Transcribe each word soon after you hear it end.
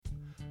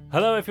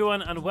Hello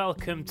everyone and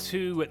welcome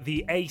to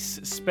the Ace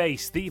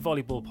Space, the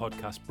volleyball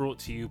podcast brought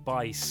to you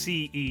by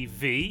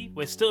CEV.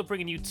 We're still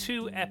bringing you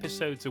 2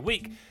 episodes a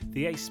week,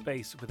 the Ace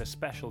Space with a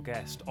special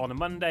guest on a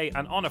Monday,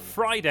 and on a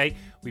Friday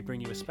we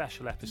bring you a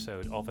special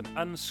episode of an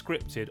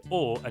unscripted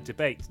or a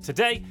debate.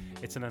 Today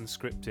it's an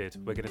unscripted.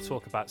 We're going to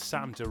talk about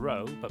Sam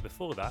Deroo, but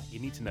before that you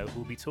need to know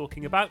who'll be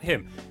talking about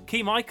him.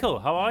 Key Michael,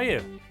 how are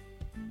you?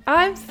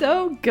 I'm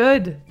so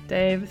good,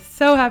 Dave.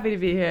 So happy to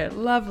be here.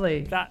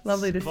 Lovely. That's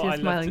lovely to see a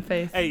smiling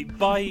face. Hey,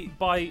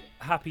 by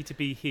happy to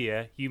be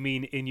here, you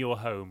mean in your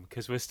home?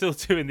 Because we're still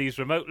doing these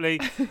remotely,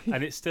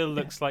 and it still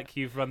looks like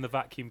you've run the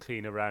vacuum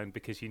cleaner around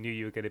because you knew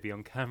you were going to be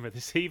on camera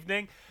this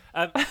evening.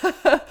 I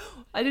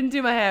didn't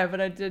do my hair,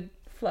 but I did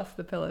fluff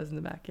the pillows in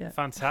the back, yeah.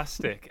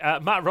 Fantastic.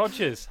 Matt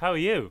Rogers, how are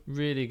you?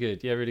 Really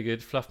good. Yeah, really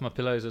good. Fluff my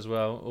pillows as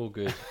well. All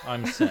good.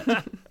 I'm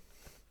set.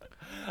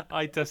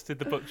 I dusted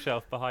the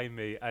bookshelf behind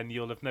me, and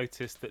you'll have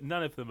noticed that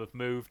none of them have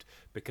moved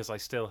because I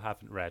still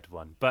haven't read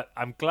one. But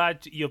I'm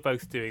glad you're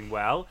both doing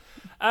well.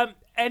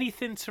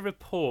 Anything to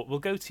report? We'll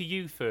go to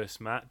you first,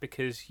 Matt,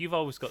 because you've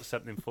always got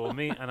something for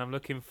me, and I'm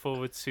looking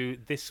forward to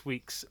this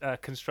week's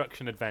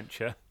construction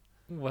adventure.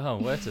 Well,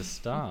 where to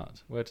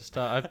start?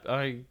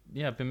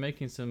 I've been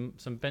making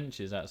some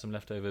benches out of some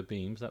leftover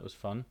beams. That was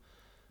fun,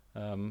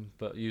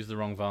 but used the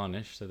wrong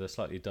varnish, so they're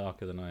slightly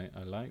darker than I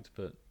liked.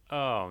 But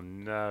oh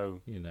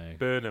no! You know,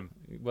 burn them.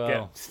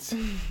 Well,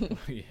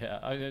 yeah,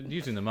 I'm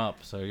using them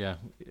up. So yeah,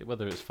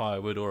 whether it's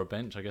firewood or a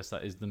bench, I guess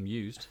that is them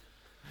used.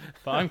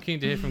 But I'm keen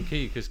to hear from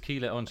Key because Key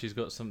let on she's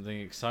got something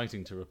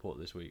exciting to report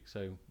this week.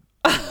 So.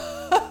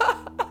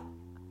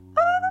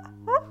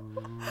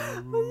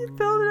 Will you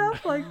build it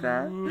up like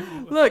that?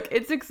 Look,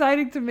 it's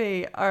exciting to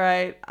me. All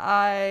right,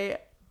 I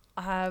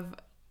have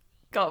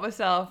got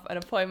myself an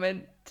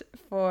appointment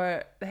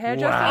for the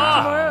hairdresser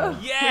tomorrow.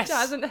 Yes! Which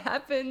hasn't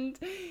happened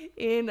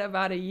in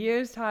about a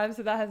year's time,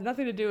 so that has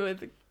nothing to do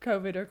with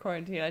COVID or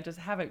quarantine. I just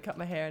haven't cut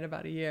my hair in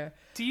about a year.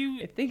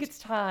 I think it's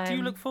time. Do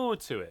you look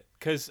forward to it?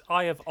 Because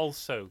I have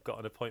also got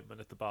an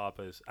appointment at the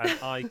barber's, and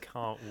I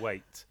can't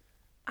wait.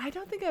 I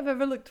don't think I've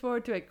ever looked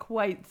forward to it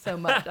quite so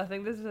much. I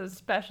think this is a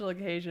special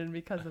occasion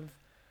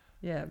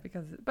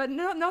but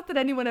not that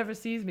anyone ever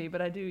sees me,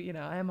 but I do,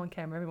 I am on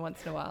camera every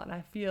once in a while, and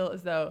I feel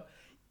as though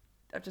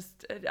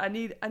I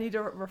need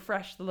to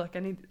refresh the look. I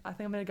think I'm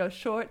going to go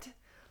short.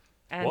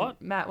 And what?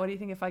 Matt, what do you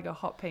think if I go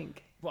hot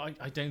pink? Well,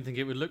 I don't think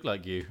it would look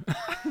like you.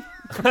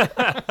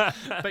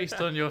 Based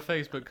on your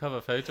Facebook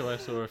cover photo I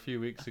saw a few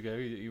weeks ago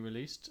that you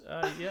released.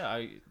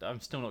 I'm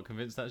still not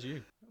convinced that's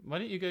you. Why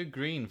don't you go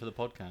green for the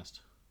podcast?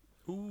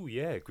 Ooh,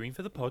 yeah, green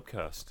for the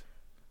podcast.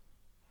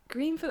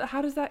 Green for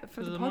how does that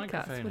for the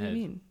podcast? What do you head.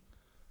 mean?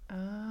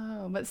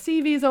 Oh, but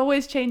CV is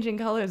always changing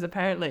colours.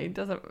 Apparently, it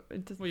doesn't.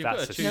 Well, you've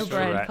got no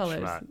brand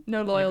colours,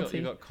 no loyalty.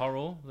 You've got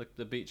coral,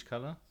 the beach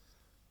colour.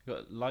 You've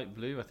got light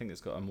blue. I think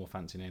it's got a more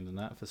fancy name than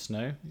that for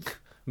snow.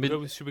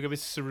 Should we go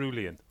with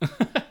cerulean?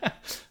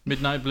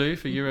 Midnight blue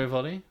for Euro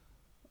volley,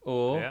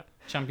 or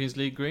Champions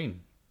League green.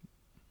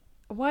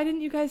 Why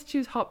didn't you guys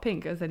choose hot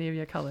pink as any of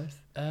your colours?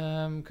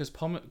 Because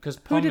Pommy's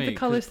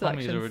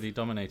already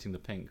dominating the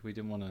pink. We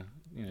didn't want to,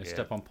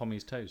 step on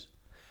Pommy's toes.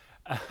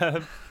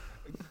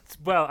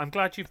 Well, I'm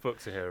glad you've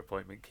booked a hair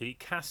appointment, Kate.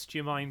 Cast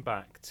your mind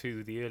back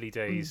to the early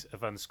days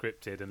of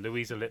Unscripted, and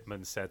Louisa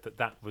Lippman said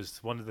that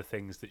was one of the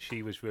things that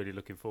she was really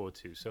looking forward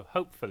to. So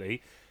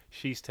hopefully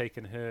she's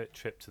taken her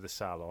trip to the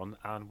salon,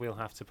 and we'll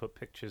have to put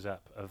pictures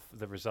up of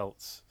the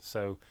results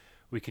so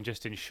we can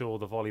just ensure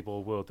the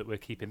volleyball world that we're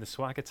keeping the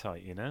swagger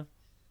tight,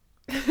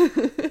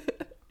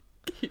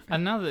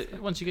 And now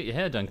that once you get your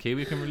hair done, Key,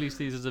 we can release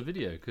these as a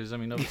video because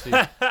obviously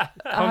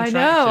I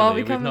know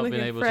we've not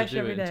been able to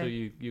do it until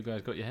you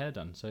guys got your hair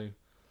done. So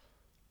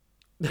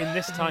in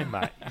this time,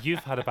 Matt,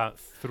 you've had about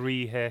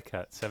 3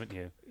 haircuts, haven't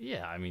you?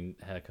 Yeah,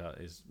 haircut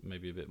is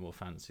maybe a bit more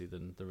fancy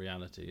than the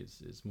reality.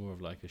 It's more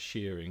of like a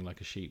shearing,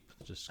 like a sheep,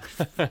 just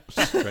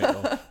straight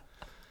off.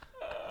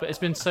 But it's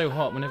been so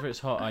hot. Whenever it's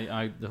hot,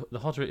 the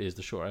hotter it is,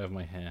 the shorter I have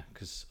my hair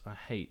because I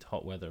hate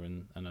hot weather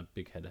and a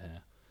big head of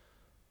hair.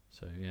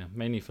 So yeah,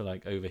 mainly for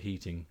like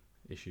overheating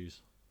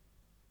issues.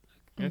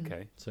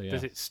 Okay. So yeah.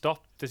 Does it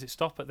stop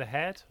at the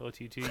head, or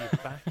do you do your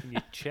back and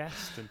your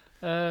chest and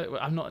well,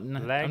 I'm not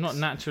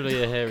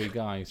naturally a hairy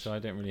guy, so I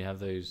don't really have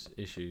those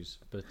issues.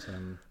 But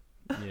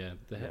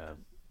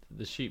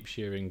the sheep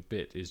shearing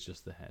bit is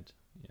just the head.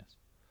 Yes.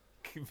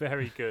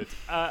 Very good.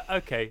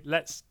 Okay,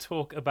 let's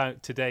talk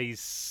about today's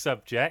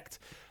subject,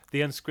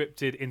 the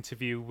unscripted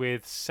interview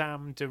with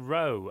Sam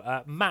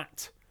Deroo.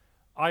 Matt,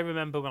 I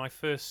remember when I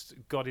first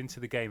got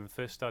into the game and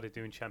first started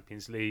doing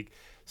Champions League,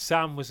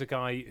 Sam was a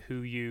guy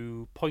who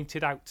you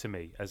pointed out to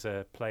me as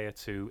a player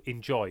to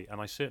enjoy, and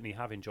I certainly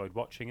have enjoyed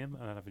watching him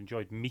and I've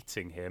enjoyed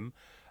meeting him.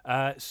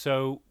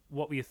 So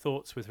what were your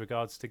thoughts with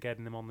regards to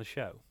getting him on the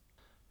show?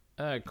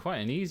 Quite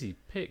an easy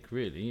pick,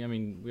 really.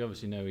 We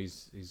obviously know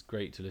he's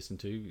great to listen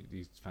to.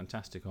 He's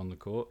fantastic on the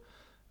court.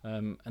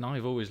 And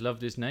I've always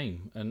loved his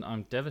name, and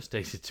I'm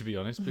devastated, to be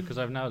honest, because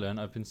I've now learned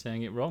I've been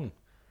saying it wrong.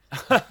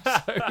 So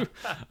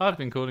I've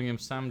been calling him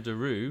Sam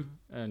Deroo,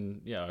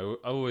 and yeah,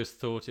 I always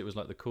thought it was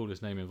like the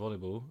coolest name in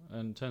volleyball,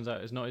 and turns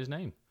out it's not his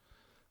name.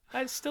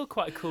 It's still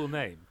quite a cool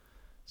name.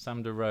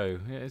 Sam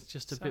Deroo. Yeah, it's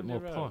just a Sam bit more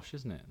Deroo. posh,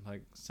 isn't it?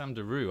 Like Sam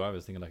Deroo, I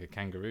was thinking like a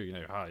kangaroo, you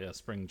know, yeah,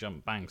 spring,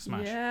 jump, bang,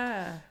 smash.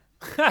 Yeah.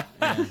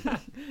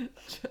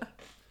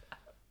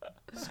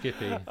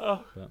 Skippy.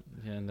 Oh. But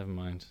yeah, never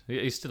mind.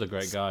 He's still a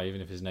great guy, even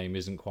if his name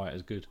isn't quite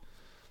as good.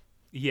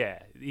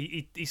 Yeah,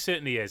 he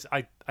certainly is.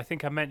 I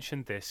think I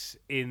mentioned this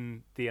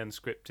in the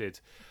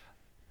Unscripted.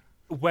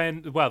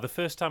 The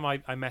first time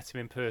I met him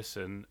in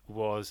person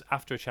was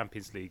after a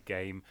Champions League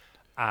game,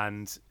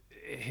 and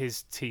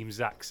his team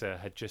Zaxa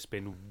had just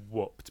been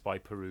whooped by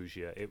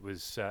Perugia. It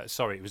was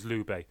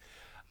Lube,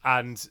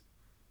 and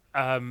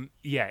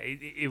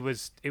it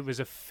was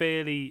a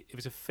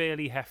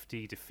fairly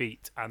hefty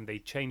defeat, and they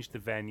changed the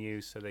venue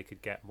so they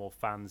could get more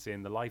fans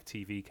in. The live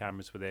TV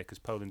cameras were there because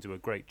Poland do a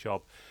great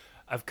job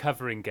of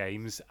covering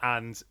games,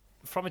 and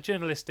from a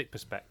journalistic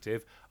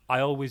perspective,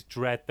 I always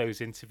dread those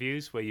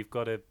interviews where you've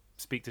got to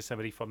speak to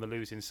somebody from the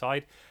losing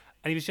side.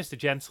 And he was just a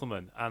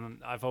gentleman, and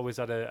I've always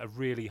had a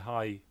really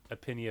high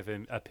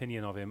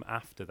opinion of him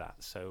after that.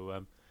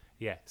 So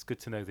yeah, it's good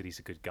to know that he's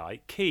a good guy.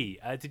 Key,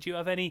 did you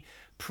have any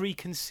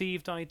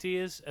preconceived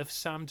ideas of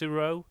Sam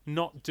Deroo,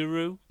 not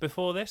Deroo,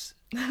 before this?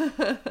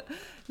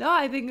 No,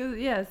 I think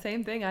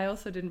same thing. I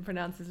also didn't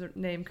pronounce his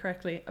name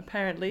correctly.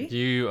 Apparently,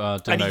 You are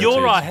demoted. And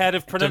you're our head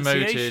of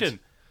pronunciation. Demoted.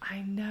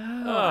 I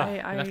know. Oh,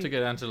 I You have to go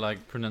down to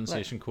like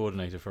pronunciation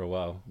coordinator for a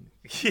while.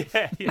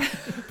 Yeah.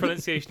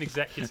 Pronunciation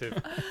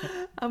executive.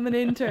 I'm an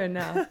intern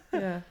now.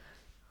 Yeah.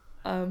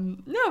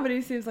 No, but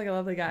he seems like a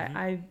lovely guy.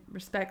 I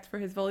respect for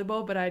his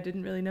volleyball, but I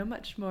didn't really know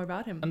much more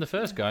about him. And the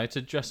first guy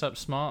to dress up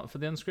smart for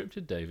the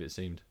Unscripted, Dave, it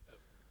seemed.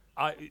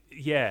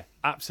 Yeah,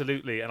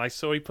 absolutely. And I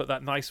saw he put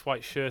that nice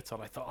white shirt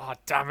on. I thought, oh,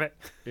 damn it.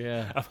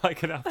 Yeah. Am I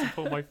going to have to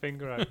pull my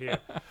finger out here?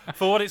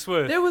 For what it's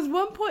worth. There was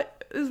one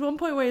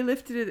point where he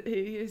lifted it.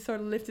 He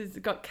sort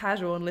of got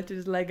casual and lifted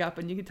his leg up,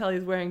 and you could tell he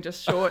was wearing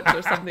just shorts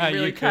or something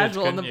really You could,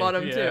 casual on the couldn't you?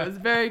 bottom too. Yeah. It was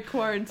very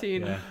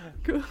quarantine. Yeah.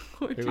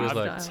 Quarantine was I'm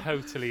like- style.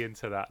 totally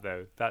into that,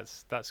 though.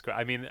 That's great.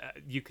 I mean,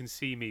 you can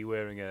see me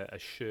wearing a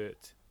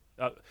shirt.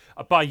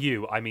 By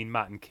you, I mean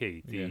Matt and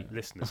Key. The Yeah.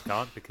 listeners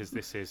can't because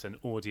this is an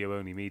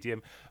audio-only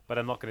medium. But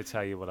I'm not going to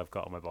tell you what I've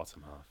got on my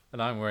bottom half.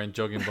 And I'm wearing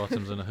jogging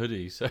bottoms and a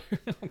hoodie, so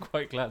I'm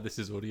quite glad this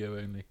is audio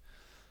only.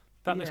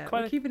 That looks we're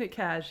quite keeping it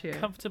cash here. a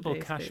comfortable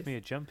Today's cashmere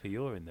case. jumper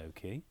you're in, though,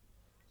 Key. Is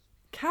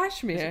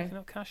Cashmere. it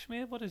not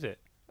cashmere? What is it?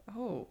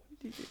 Oh,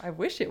 I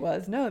wish it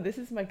was. No, this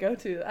is my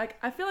go-to.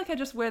 I feel like I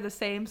just wear the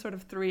same sort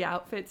of 3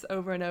 outfits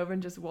over and over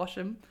and just wash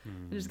them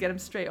and just get them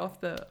straight off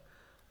the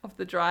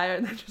dryer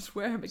and then just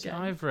wear them See,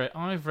 again.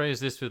 I've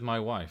raised this with my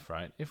wife,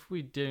 right? If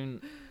we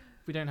don't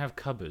have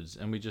cupboards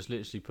and we just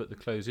literally put the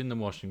clothes in the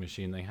washing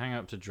machine, they hang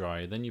up to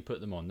dry, then you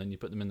put them on, then you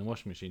put them in the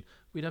washing machine,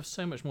 we'd have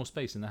so much more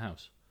space in the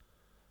house.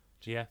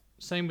 Yeah.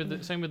 Same with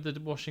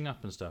the washing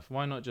up and stuff.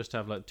 Why not just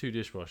have like 2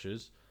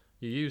 dishwashers?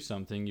 You use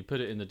something, you put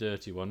it in the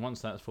dirty one.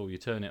 Once that's full, you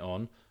turn it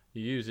on.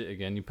 You use it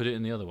again, you put it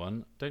in the other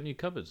one. Don't need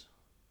cupboards.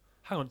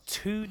 Hang on,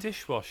 2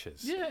 dishwashers?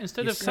 Yeah,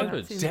 instead You're of so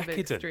cupboards. Seems a bit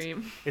decadent.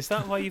 extreme. Is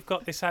that why you've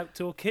got this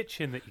outdoor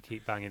kitchen that you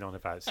keep banging on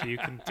about? So you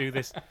can do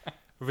this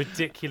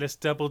ridiculous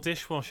double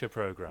dishwasher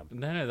program?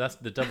 No, that's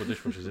the double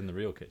dishwashers in the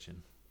real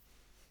kitchen.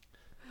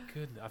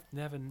 Good. I've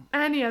never.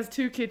 And he has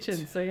 2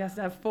 kitchens, so he has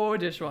to have 4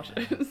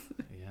 dishwashers.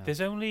 Yeah.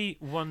 There's only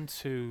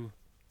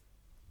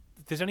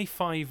There's only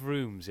 5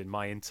 rooms in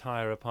my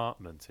entire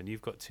apartment, and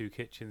you've got 2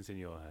 kitchens in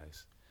your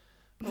house.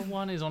 Well,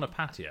 one is on a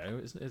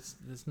patio.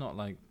 It's not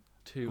like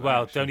 2.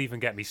 Well, actually. don't even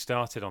get me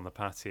started on the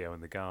patio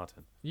and the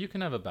garden. You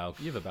can have a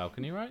balcony. You have a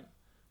balcony, right?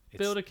 It's-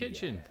 Build a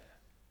kitchen. yeah.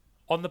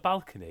 On the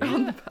balcony.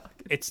 On the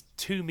balcony. It's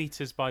 2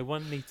 meters by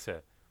 1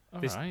 meter. All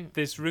There's, right.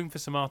 there's room for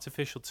some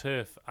artificial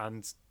turf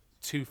and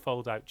 2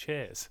 fold-out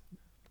chairs.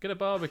 Get a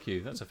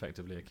barbecue. That's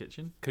effectively a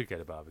kitchen. Could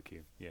get a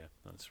barbecue. Yeah,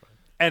 that's right.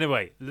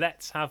 Anyway,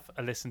 let's have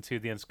a listen to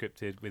The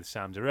Unscripted with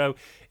Sam Deroo.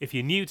 If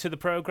you're new to the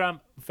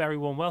programme, very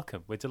warm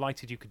welcome. We're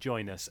delighted you could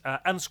join us.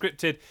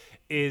 Unscripted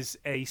is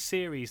a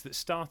series that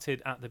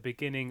started at the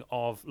beginning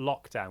of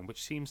lockdown,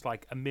 which seems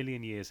like a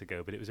million years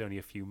ago, but it was only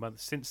a few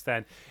months since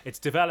then. It's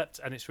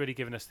developed, and it's really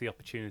given us the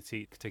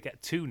opportunity to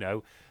get to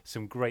know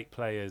some great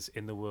players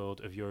in the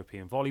world of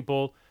European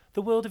volleyball.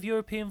 The world of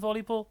European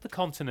volleyball, the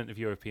continent of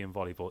European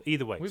volleyball.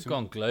 Either way. We've some-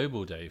 gone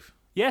global, Dave.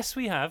 Yes,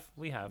 we have,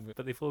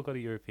 but they've all got a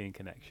European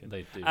connection.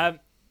 They do.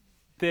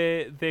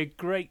 They're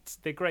great.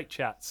 They're great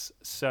chats.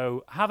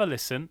 So have a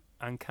listen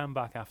and come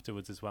back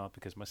afterwards as well,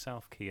 because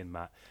myself, Key, and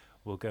Matt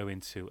will go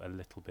into a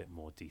little bit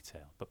more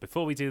detail. But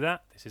before we do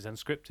that, this is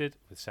Unscripted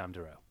with Sam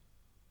Deroo.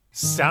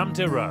 Sam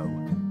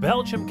Deroo,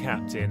 Belgium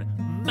captain,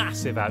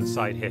 massive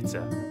outside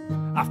hitter.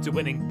 After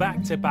winning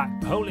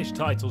back-to-back Polish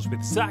titles with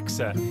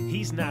Zaxa,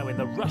 he's now in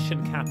the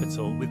Russian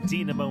capital with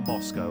Dynamo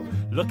Moscow,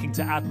 looking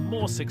to add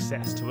more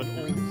success to an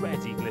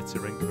already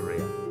glittering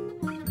career.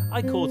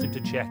 I called him to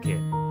check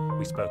in.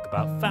 We spoke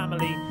about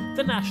family,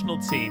 the national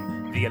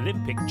team, the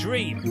Olympic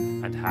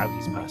dream, and how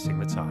he's passing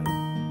the time.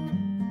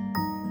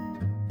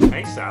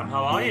 Hey Sam,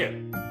 how are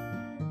you?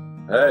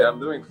 Hey, I'm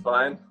doing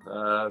fine.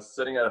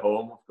 Sitting at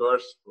home, of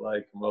course,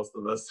 like most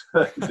of us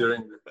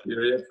during this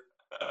period.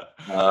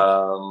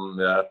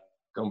 Yeah,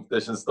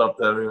 competition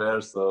stopped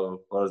everywhere.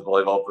 So for us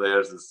volleyball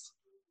players, it's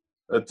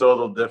a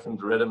total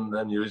different rhythm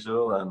than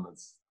usual, and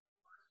it's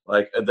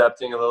like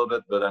adapting a little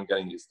bit, but I'm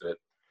getting used to it.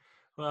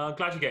 Well, I'm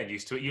glad you're getting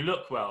used to it. You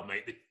look well,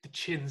 mate. The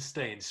chin's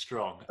staying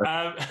strong.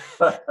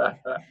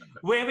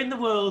 Where in the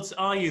world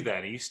are you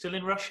then? Are you still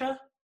in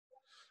Russia?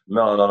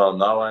 No.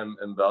 Now I'm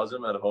in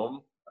Belgium at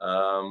home.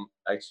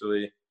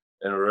 Actually,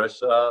 in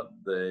Russia,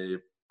 they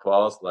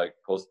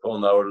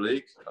postponed our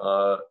league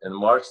in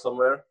March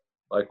somewhere,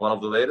 like one of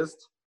the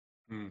latest.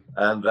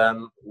 And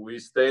then we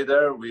stayed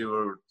there. We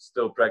were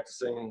still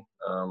practicing,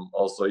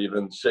 also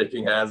even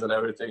shaking hands and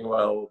everything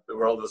while the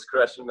world was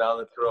crashing down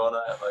with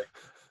Corona. And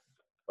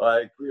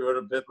like we were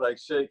a bit like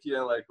shaky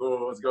and like,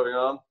 oh, what's going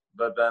on?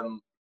 But then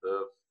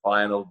the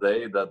final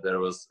day that there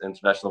was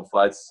international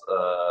flights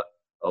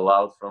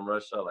allowed from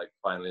Russia, like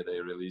finally they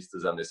released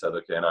us and they said,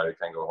 okay, now you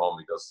can go home,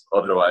 because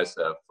otherwise,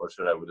 for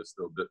sure, I would have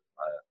still been,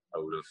 I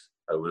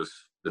would have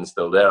been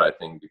still there, I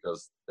think,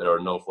 because there are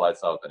no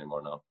flights out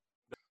anymore now.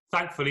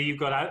 Thankfully, you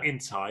got out in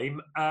time.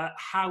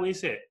 How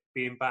is it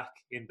being back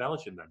in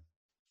Belgium then?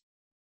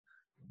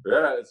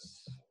 Yeah,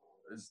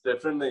 it's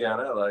different again.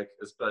 Like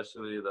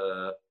especially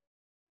the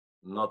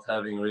not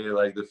having really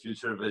like the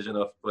future vision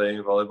of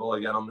playing volleyball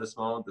again on this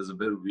moment is a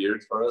bit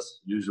weird for us.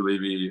 Usually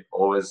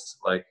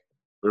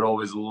we're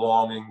always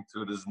longing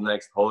to this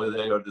next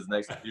holiday or this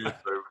next period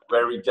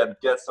where we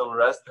get some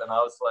rest. And I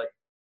was like,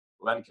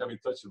 when can we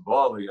touch the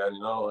ball again?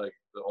 You know, like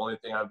the only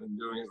thing I've been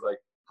doing is like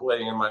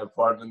playing in my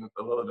apartment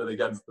a little bit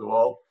against the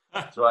wall,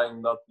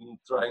 trying not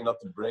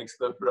to break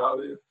stuff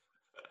around it.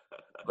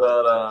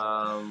 But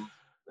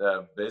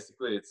yeah,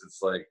 basically it's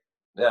like,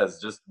 yeah,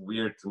 it's just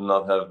weird to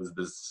not have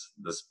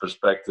this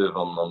perspective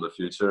on the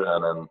future,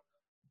 and then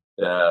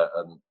yeah,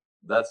 and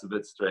that's a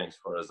bit strange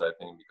for us, I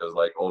think, because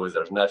like always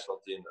there's national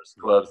team, there's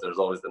clubs, there's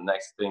always the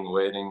next thing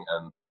waiting,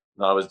 and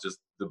now it's just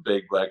the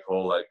big black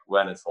hole, like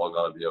when it's all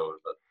gonna be over.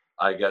 But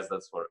I guess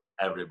that's for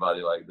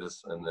everybody like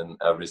this and in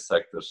every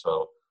sector.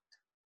 So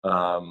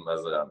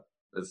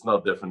it's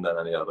not different than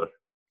any other.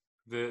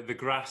 The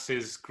grass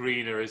is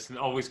greener, isn't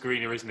always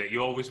greener, isn't it?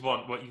 You always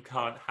want what you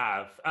can't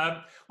have.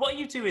 What are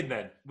you doing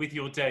then with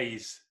your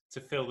days to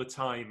fill the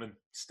time and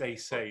stay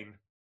sane?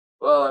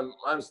 Well,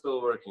 I'm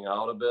still working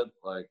out a bit,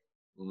 like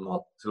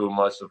not too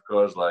much, of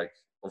course. Like,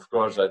 of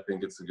course, I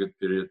think it's a good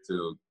period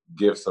to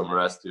give some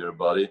rest to your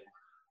body,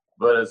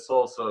 but it's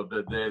also a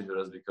bit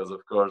dangerous because,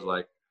 of course,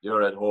 like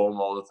you're at home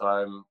all the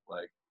time.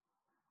 Like,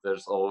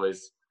 there's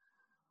always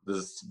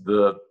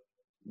the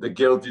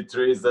guilty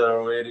trees that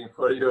are waiting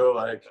for you,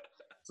 like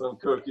some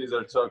cookies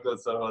or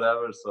chocolates or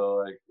whatever. So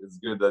like, it's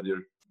good that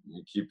you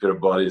keep your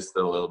body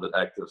still a little bit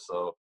active.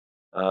 So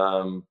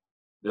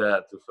yeah,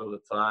 to fill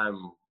the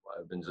time,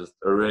 I've been just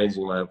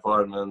arranging my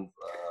apartment,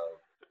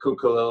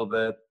 cook a little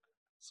bit,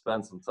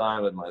 spend some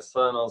time with my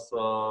son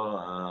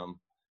also.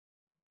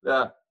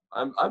 Yeah,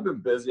 I've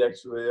been busy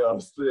actually.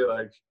 Honestly,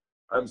 like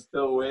I'm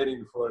still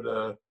waiting for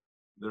the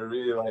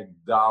really like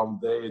down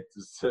day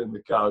to sit in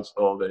the couch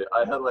all day.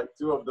 I had like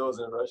 2 of those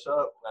in Russia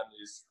when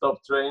we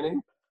stopped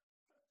training,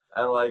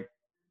 and like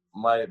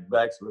my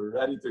bags were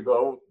ready to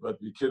go, but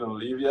we couldn't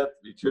leave yet.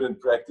 We couldn't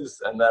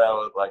practice, and then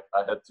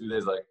I had 2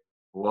 days like,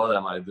 what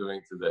am I doing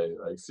today?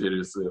 Like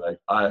seriously, like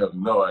I have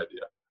no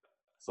idea.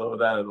 So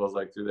then it was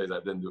like 2 days I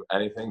didn't do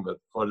anything, but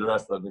for the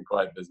rest I've been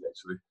quite busy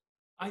actually.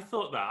 I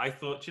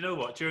thought, you know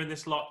what, during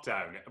this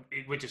lockdown,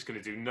 we're just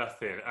going to do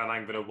nothing, and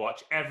I'm going to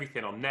watch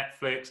everything on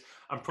Netflix.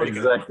 I'm probably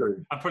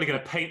going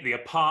to paint the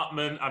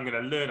apartment. I'm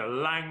going to learn a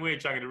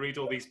language. I'm going to read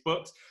all these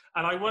books.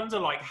 And I wonder,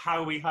 like,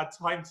 how we had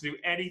time to do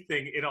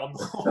anything in our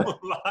normal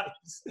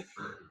lives.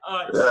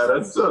 Yeah,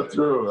 that's so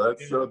true.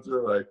 That's so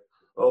true. Like,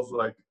 also,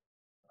 like,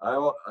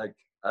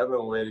 I've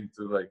been waiting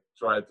to like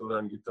try to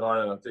learn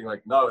guitar, and I think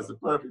like now is the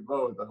perfect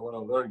moment. I want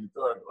to learn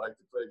guitar. I like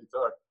to play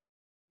guitar.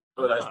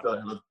 But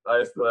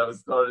I still haven't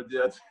started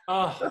yet.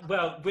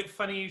 Well,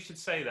 funny you should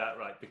say that,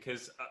 right?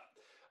 Because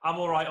I'm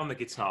all right on the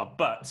guitar,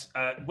 but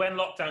when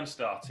lockdown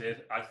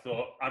started, I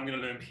thought I'm going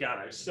to learn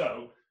piano.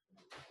 So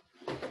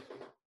I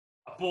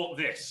bought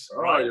this.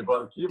 Right? You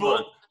bought a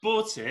keyboard.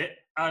 Bought it,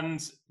 and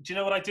do you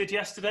know what I did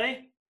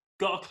yesterday?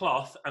 Got a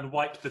cloth and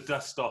wiped the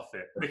dust off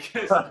it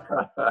because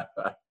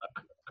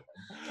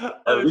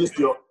at least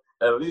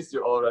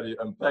you already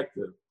unpacked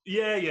it.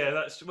 Yeah.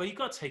 That's well. You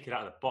got to take it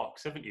out of the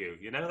box, haven't you?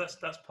 You know, that's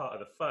part of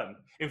the fun.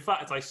 In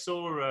fact, I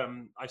saw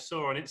on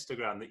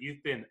Instagram that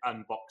you've been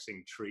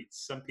unboxing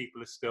treats. Some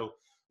people are still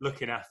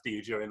looking after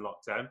you during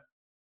lockdown.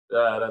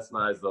 Yeah, that's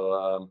nice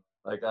though.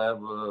 Like I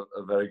have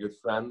a very good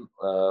friend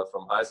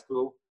from high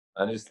school,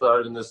 and he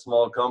started in this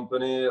small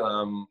company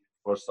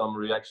for some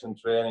reaction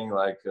training,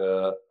 like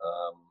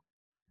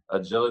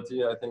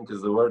agility, I think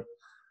is the word.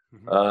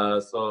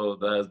 So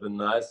that has been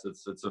nice.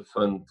 It's a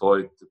fun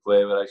toy to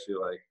play with. Actually,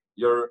 like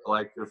you're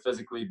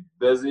physically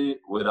busy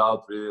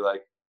without really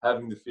like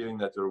having the feeling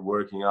that you're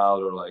working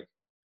out, or like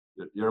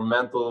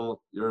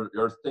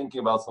you're thinking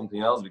about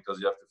something else because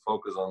you have to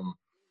focus on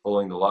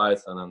following the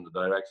lights and then the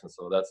direction.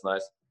 So that's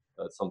nice.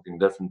 That's something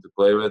different to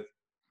play with.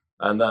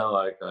 And then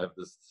like I have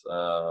this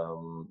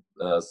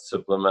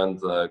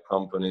supplement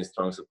company,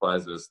 Strong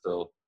Supplies, who is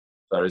still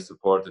very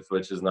supportive,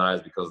 which is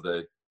nice because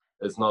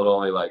it's not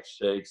only like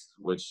shakes,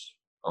 which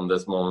on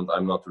this moment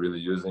I'm not really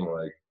using.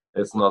 Like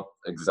it's not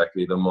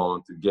exactly the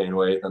moment to gain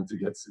weight and to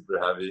get super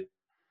heavy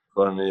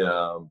for me,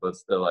 but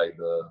still like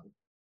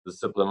the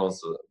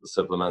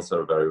supplements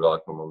are very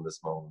welcome on this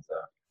moment.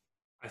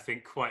 I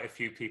think quite a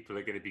few people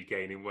are going to be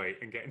gaining weight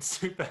and getting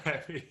super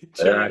heavy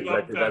Yeah, during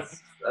exactly.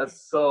 lockdown.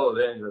 That's so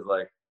dangerous.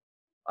 Like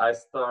I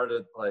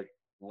started like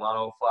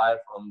 105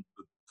 on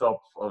the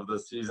top of the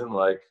season,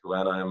 like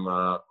when I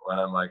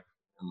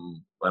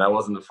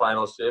was in the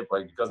final shape,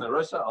 like because in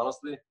Russia,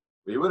 honestly,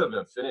 we would have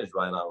been finished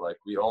right now. Like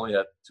we only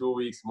had 2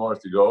 weeks more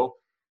to go.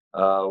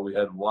 We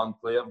had one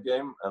playoff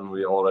game, and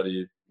we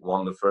already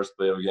won the first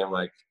playoff game,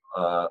 like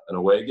an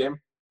away game.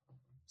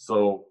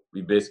 So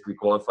we basically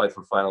qualified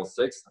for final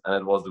six, and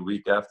it was the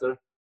week after.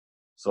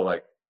 So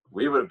like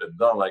we would have been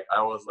done. Like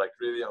I was like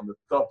really on the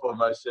top of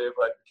my shape.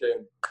 Like,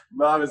 okay,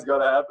 now it's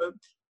gonna happen.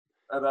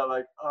 And I'm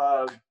like,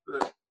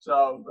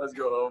 ciao, let's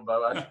go home,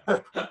 bye bye.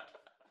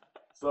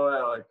 So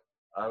yeah, like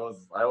I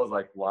was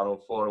like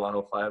 104,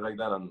 105 back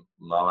then, and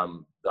now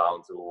I'm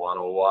down to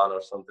 101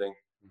 or something,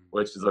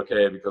 which is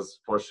okay because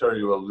for sure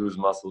you will lose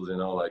muscles. You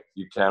know, like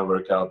you can't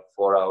work out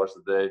 4 hours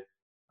a day.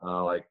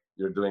 Like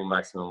you're doing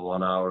maximum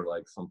 1 hour,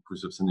 like some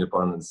push-ups in the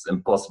apartment. It's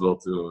impossible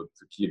to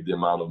keep the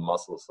amount of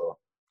muscle. So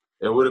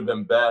it would have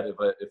been bad if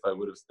I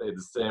would have stayed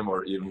the same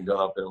or even gone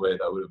up in weight.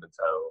 That would have been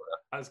terrible.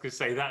 I was going to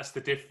say that's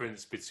the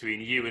difference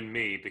between you and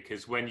me,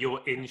 because when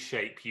you're in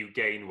shape, you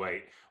gain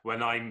weight.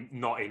 When I'm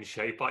not in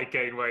shape, I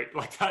gain weight.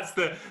 Like that's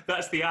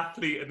the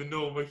athlete and the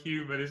normal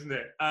human, isn't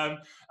it?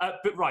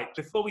 But right,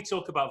 before we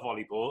talk about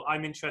volleyball,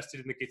 I'm interested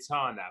in the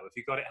guitar now. Have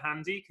you got it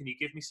handy? Can you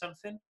give me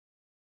something?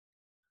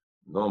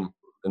 No,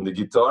 in the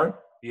guitar?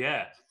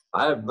 Yeah.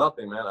 I have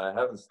nothing, man. I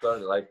haven't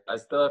started. Like, I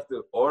still have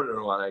to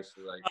order one,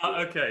 actually.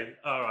 Like, okay,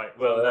 all right.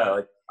 Well, yeah,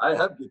 like I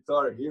have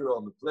Guitar Hero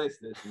on the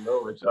PlayStation,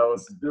 though, which I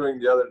was doing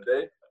the other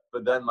day.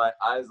 But then my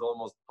eyes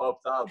almost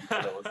popped out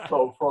because I was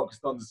so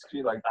focused on the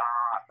screen, like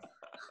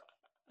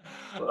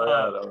So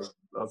yeah, that was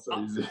not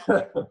so easy.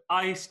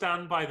 I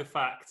stand by the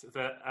fact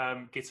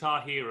that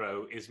Guitar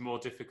Hero is more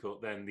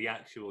difficult than the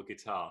actual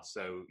guitar.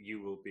 So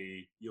you'll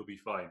be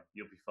fine.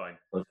 You'll be fine.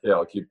 Okay,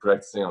 I'll keep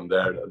practicing on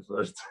there then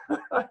first.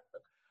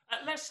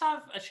 Let's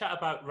have a chat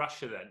about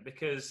Russia then,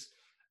 because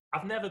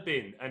I've never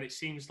been, and it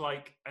seems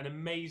like an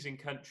amazing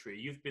country.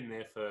 You've been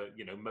there for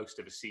most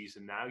of a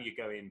season now. You're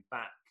going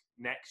back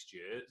next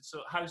year.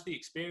 So how's the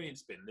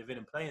experience been living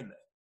and playing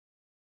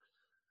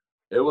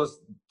there? It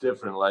was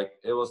different. Like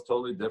it was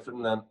totally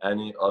different than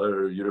any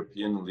other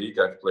European league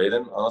I've played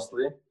in,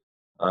 honestly.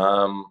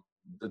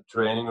 The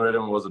training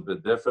rhythm was a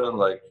bit different.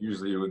 Like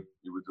usually you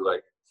would do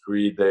like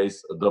 3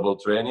 days a double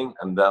training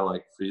and then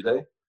like 3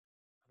 day,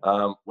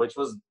 which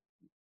was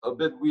a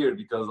bit weird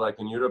because like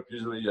in Europe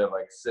usually you have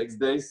like 6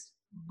 days,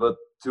 but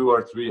 2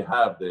 or 3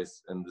 half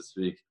days in this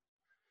week.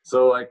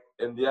 So like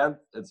in the end,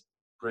 it's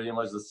pretty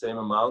much the same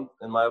amount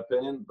in my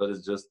opinion, but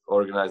it's just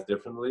organized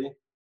differently.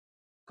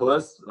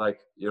 Plus, like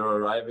you're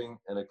arriving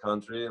in a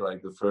country,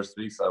 like the first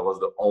weeks I was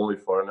the only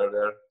foreigner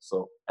there,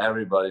 so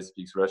everybody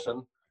speaks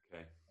Russian.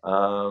 Okay.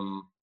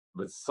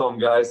 With some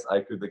guys,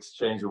 I could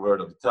exchange a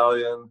word of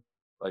Italian.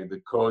 Like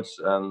the coach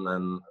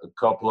and a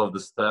couple of the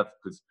staff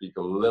could speak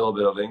a little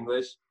bit of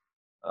English.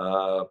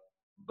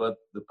 But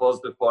the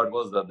positive part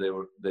was that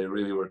they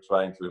really were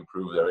trying to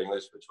improve their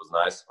English, which was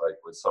nice. Like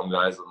with some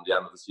guys on the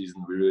end of the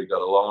season, we really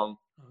got along.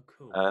 Oh,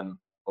 cool. And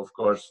of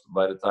course,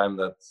 by the time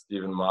that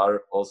Steven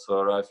Maher also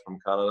arrived from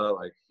Canada,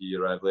 like he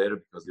arrived later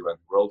because he went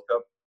to World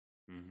Cup.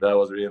 Mm-hmm. That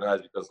was really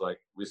nice because like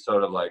we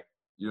sort of like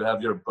you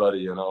have your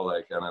buddy,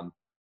 like, and then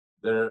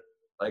they're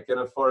like in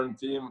a foreign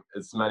team,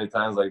 it's many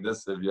times like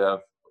this. If you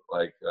have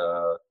like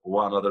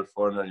one other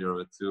foreigner, you're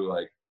with two,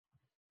 like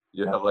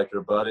you have like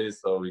your buddy,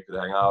 so we could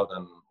hang out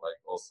and like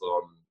also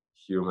on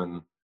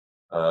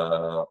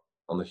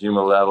the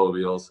human level,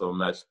 we also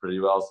matched pretty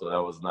well. So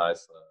that was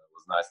nice. It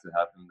was nice to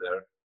have him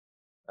there.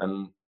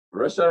 And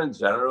Russia in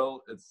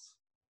general,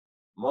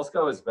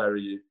 Moscow is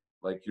very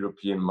like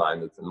European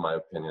minded in my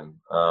opinion.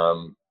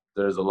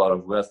 There's a lot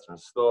of Western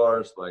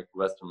stores, like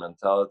Western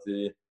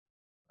mentality,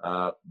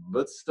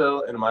 but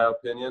still, in my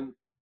opinion,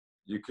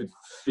 you could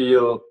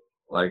feel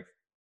like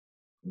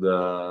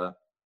the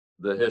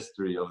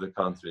history of the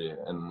country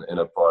in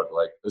a part.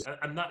 Like,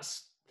 and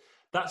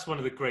that's one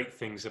of the great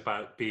things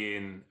about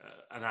being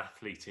an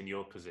athlete in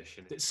your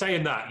position.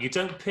 Saying that, you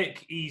don't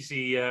pick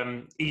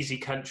easy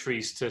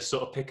countries to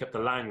sort of pick up the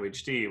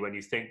language, do you? When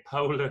you think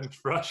Poland,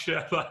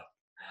 Russia,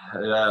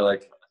 yeah,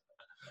 like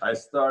I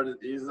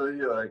started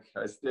easily. Like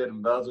I stayed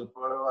in Belgium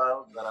for a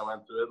while, then I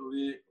went to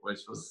Italy,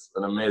 which was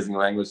an amazing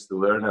language to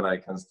learn, and I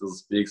can still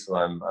speak. So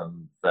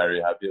I'm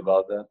very happy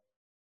about that.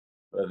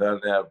 But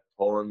then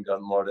Poland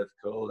got more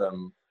difficult,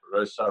 and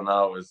Russia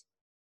now is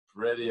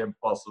pretty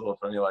impossible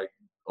for me. Like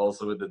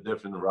also with the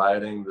different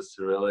writing, the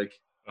Cyrillic.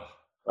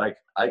 Like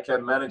I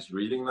can manage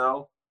reading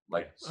now,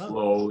 like Oh,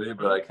 slowly,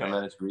 but I can okay.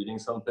 manage reading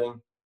something,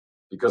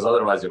 because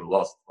otherwise you're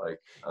lost. Like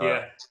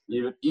Yeah.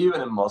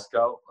 even in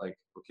Moscow, like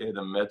okay,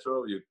 the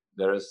metro,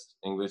 there is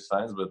English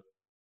signs, but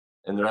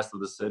in the rest of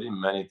the city,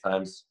 many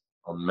times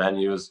on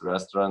menus,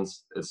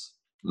 restaurants, it's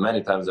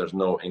many times there's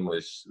no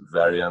English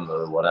variant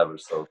or whatever.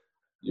 So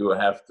you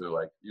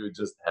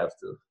just have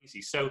to.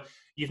 Easy. So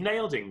you've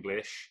nailed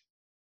English,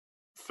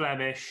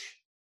 Flemish,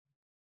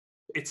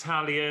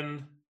 Italian.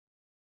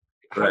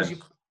 How's French. your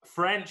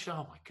French?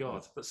 Oh my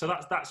god! So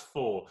that's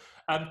four.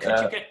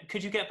 Yeah.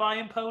 Could you get by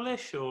in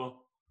Polish or?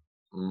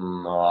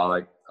 No,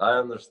 like I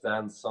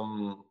understand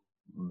some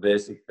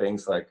basic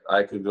things. Like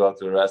I could go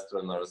to a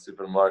restaurant or a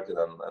supermarket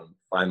and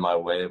find my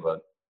way, but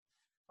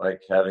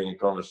like having a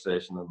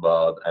conversation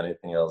about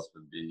anything else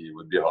would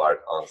be hard,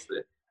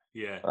 honestly.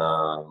 Yeah.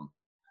 Um,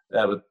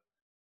 yeah, but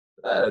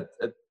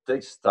it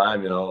takes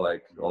time,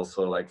 Like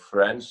also like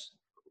French,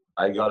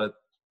 I got it.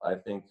 I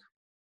think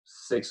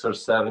 6 or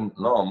 7,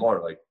 no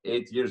more, like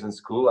 8 years in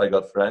school. I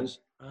got French,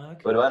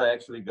 Okay. but when I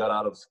actually got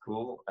out of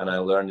school and I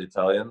learned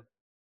Italian,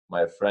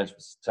 my French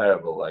was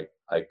terrible. Like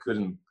I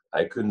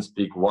couldn't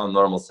speak one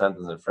normal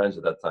sentence in French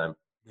at that time.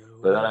 No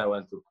But then way. I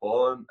went to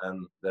Poland,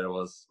 and there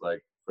was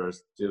like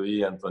first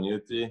Tilly and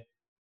Tonuti,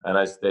 and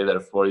I stayed there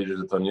 4 years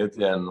at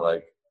Tonuti, and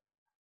like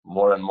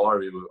more and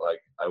more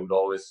I would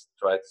always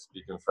try to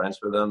speak in French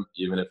with them,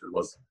 even if it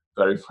was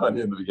very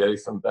funny in the beginning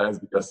sometimes,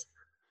 because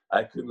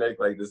I could make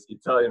like this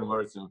Italian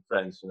words in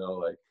French,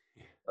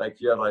 like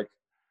you have like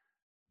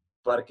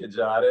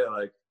parcheggiare,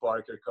 like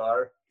park your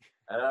car,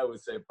 and I would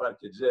say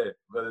parchegge,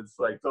 but it's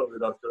like totally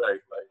not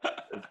correct. Like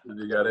it's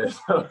pizzigare.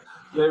 So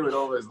they would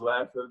always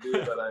laugh at me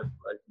that I'm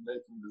like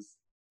making this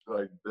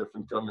like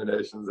different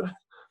combinations.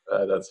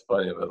 That's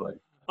funny, but like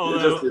you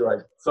just Although do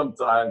like some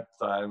time,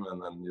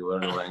 and then you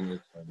learn a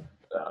language. And,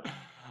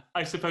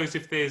 I suppose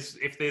if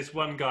there's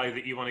one guy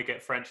that you want to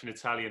get French and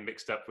Italian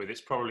mixed up with, it's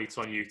probably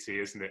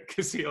Tonuti, isn't it?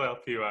 Because he'll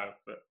help you out.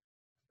 But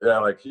yeah,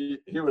 like he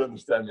would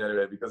understand me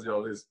anyway, because he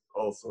always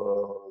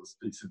also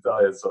speaks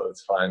Italian, so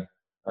it's fine.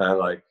 And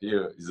like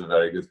he's a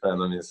very good friend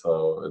of me,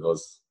 so it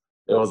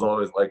was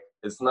always like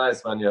it's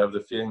nice when you have the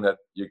feeling that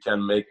you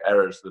can make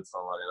errors with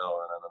someone, and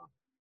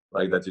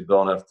like that you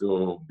don't have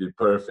to be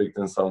perfect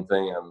in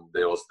something, and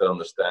they will still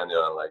understand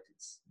you, and like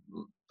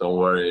don't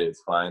worry,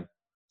 it's fine.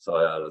 So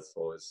yeah, it's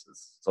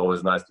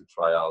always nice to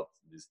try out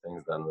these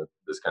things then with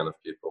this kind of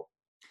people.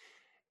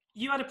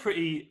 you had a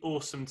pretty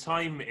awesome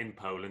time in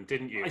Poland,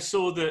 didn't you? I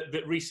saw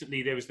that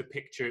recently there was the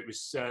picture. It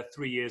was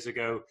 3 years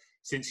ago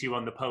since you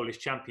won the Polish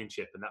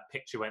Championship, and that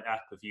picture went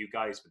up of you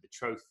guys with the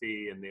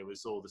trophy, and there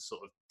was all the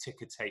sort of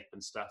ticker tape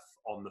and stuff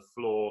on the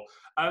floor.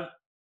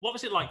 What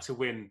was it like to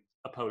win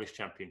a Polish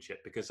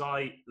Championship? Because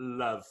I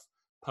love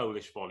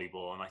Polish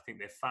volleyball, and I think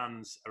their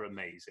fans are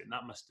amazing.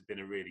 That must have been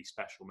a really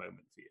special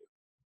moment for you.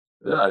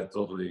 Yeah, I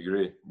totally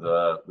agree.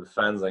 The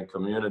fans and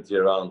community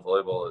around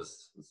volleyball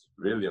is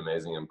really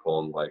amazing in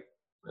Poland. Like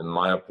in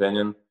my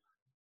opinion,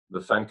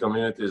 the fan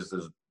community is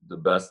the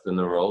best in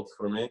the world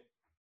for me.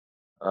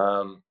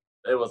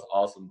 It was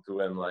awesome to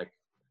win. Like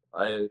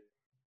I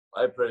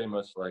I pretty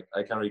much like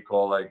I can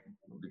recall like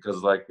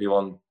because like we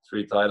won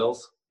 3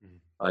 titles. Mm.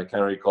 I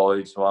can recall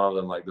each one of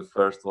them. Like the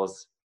first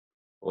was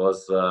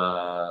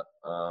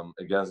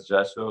against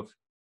Jeshov,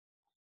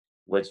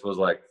 which was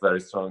like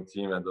very strong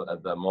team at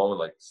that moment.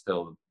 Like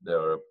still they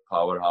were a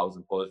powerhouse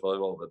in Polish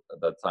volleyball, but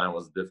at that time it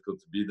was difficult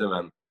to beat them.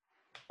 And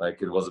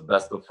like it was a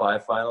best of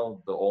 5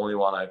 final, the only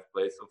one I've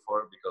played so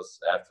far, because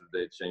after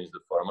they changed the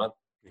format.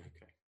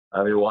 Okay.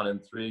 And we won in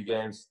 3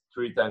 games,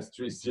 3 times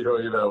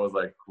 3-0. Even I was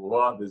like,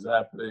 what is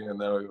happening? And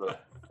then we were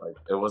like,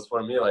 it was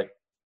for me like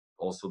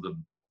also the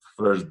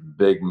first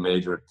big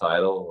major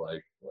title,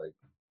 like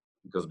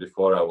because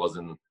before I was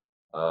in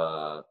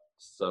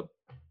sub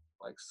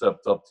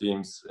top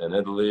teams in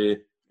Italy,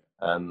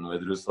 and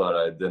with Ruslar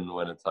I didn't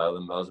win a title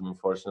in Belgium,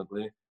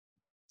 unfortunately.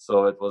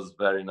 So it was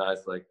very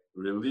nice, like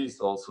release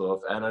also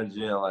of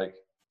energy, and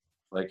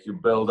like you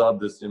build up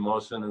this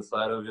emotion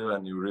inside of you,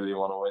 and you really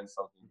want to win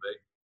something big.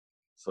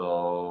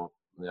 So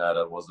yeah,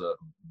 that was a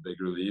big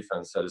relief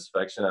and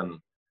satisfaction, and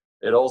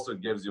it also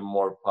gives you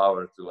more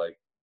power to like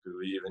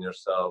believe in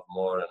yourself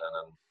more,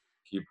 and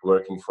keep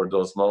working for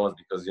those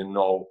moments, because you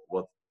know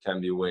what can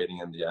be waiting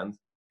in the end.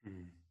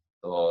 Mm.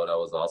 So that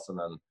was awesome.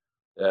 And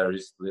yeah,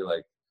 recently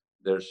like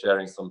they're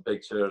sharing some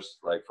pictures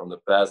like from the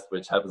past,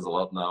 which happens a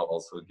lot now,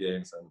 also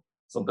games, and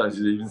sometimes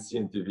you even see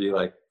on TV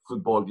like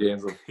football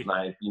games of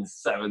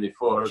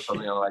 1974 or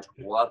something. I'm like,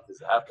 what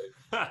is happening?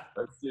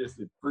 But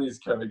seriously, please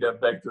can we get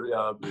back to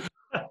reality?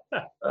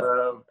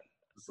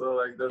 So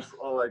like there's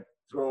all like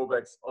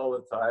throwbacks all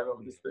the time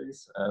of these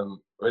things, and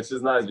which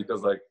is nice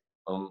because like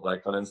on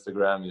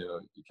Instagram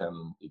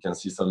you can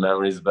see some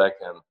memories back,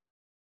 and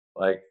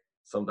like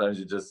sometimes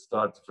you just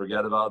start to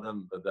forget about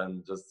them, but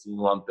then just seeing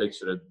one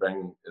picture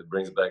it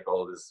brings back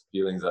all these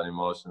feelings and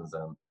emotions,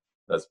 and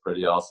that's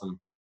pretty awesome.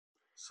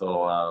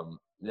 So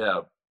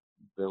yeah,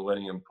 the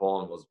winning in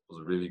Poland was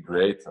really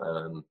great,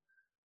 and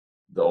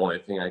the only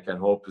thing I can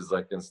hope is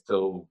I can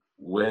still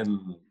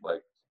win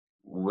like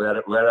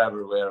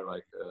wherever where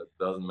like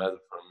doesn't matter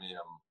for me.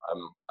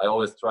 I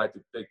always try to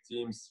pick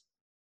teams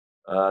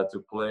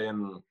to play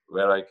in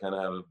where I can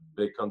have a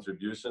big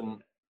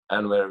contribution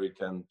and where we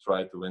can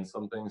try to win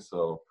something.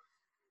 So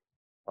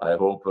I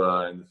hope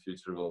in the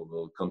future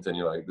we'll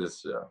continue like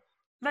this. Yeah.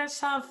 Let's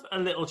have a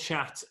little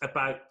chat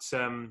about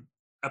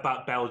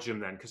Belgium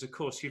then, because of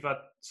course you've had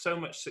so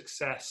much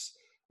success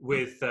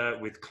with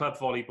club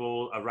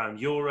volleyball around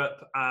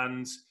Europe,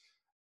 and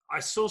I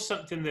saw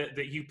something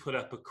that you put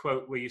up, a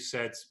quote where you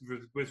said,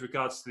 with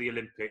regards to the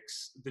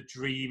Olympics, the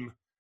dream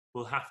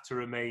will have to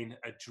remain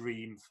a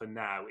dream for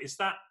now. Is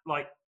that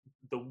like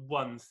the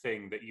one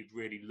thing that you'd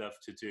really love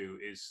to do,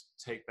 is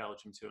take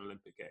Belgium to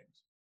Olympic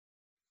Games?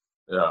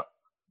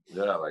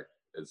 Yeah, like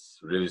it's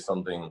really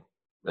something.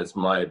 It's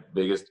my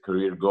biggest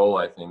career goal,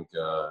 I think,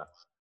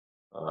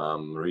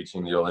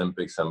 reaching the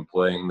Olympics and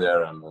playing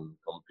there and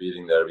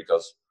competing there.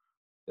 Because,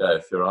 yeah,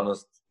 if you're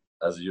honest,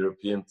 as a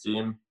European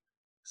team,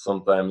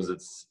 sometimes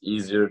it's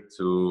easier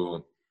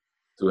to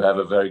have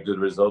a very good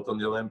result on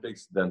the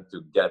Olympics than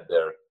to get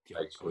there,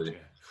 actually.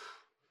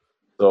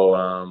 So,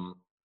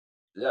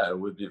 yeah, it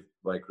would be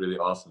like really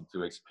awesome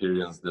to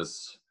experience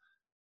this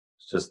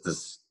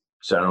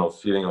general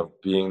feeling of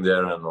being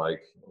there, and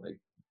like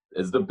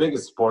it's the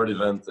biggest sport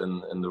event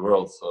in the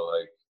world. So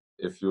like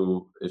if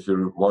you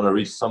want to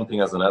reach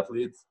something as an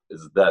athlete,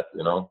 it's that,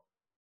 you know.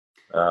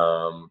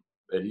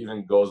 It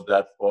even goes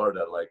that far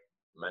that like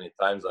many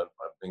times I've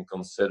been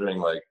considering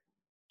like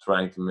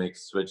trying to make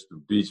switch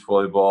to beach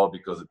volleyball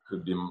because it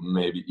could be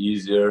maybe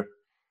easier.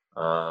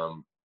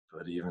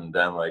 But even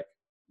then, like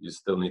you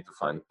still need to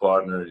find a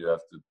partner. You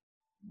have to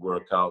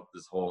work out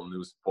this whole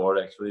new sport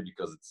actually,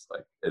 because it's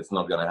like it's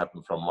not gonna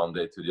happen from one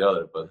day to the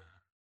other. But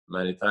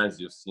many times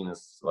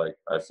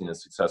I've seen a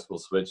successful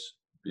switch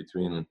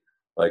between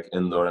like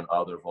indoor and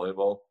outdoor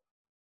volleyball.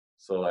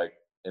 So like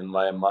in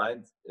my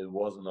mind, it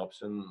was an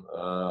option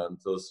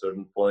until a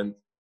certain point.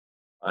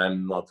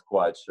 I'm not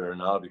quite sure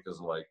now, because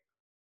like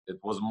it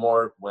was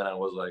more when I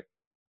was like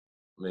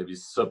maybe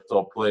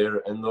sub-top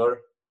player indoor,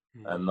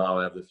 and now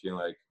I have the feeling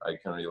like I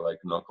can really like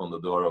knock on the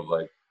door of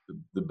like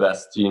the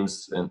best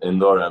teams in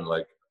indoor, and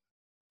like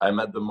I'm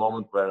at the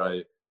moment where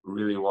I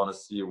really want to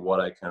see what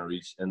I can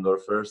reach indoor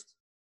first,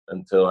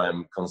 until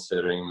I'm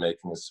considering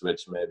making a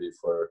switch maybe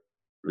for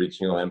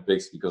reaching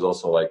Olympics. Because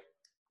also like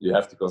you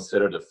have to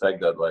consider the fact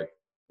that like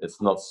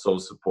it's not so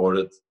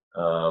supported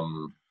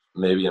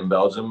maybe in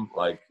Belgium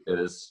like it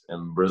is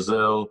in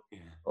Brazil,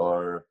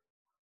 or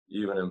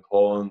even in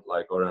Poland,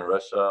 like, or in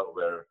Russia,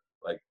 where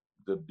like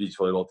the beach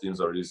volleyball teams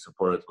are really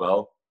supported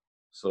well.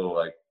 So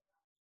like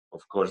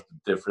of course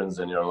the difference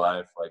in your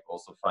life, like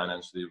also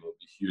financially, will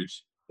be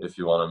huge if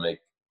you want to make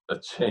a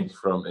change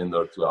from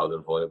indoor to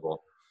outdoor volleyball.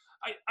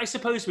 I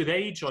suppose with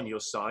age on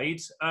your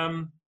side,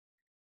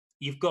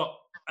 you've got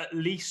at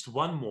least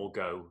one more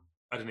go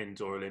at an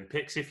indoor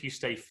Olympics if you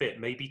stay fit,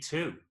 maybe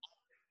two.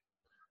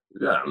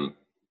 Yeah,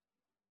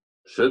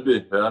 should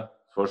be. Yeah,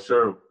 for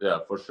sure. Yeah,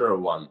 for sure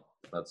one.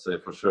 Let's say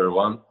for sure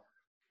one.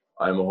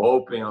 I'm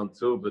hoping on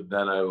two, but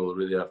then I will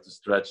really have to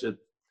stretch it.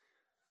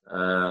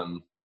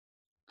 And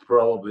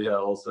probably I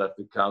also have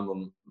to count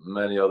on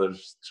many other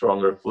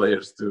stronger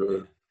players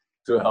to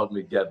help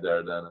me get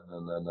there. Then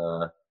and then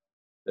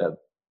yeah,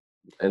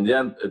 in the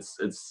end,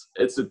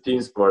 it's a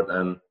team sport,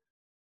 and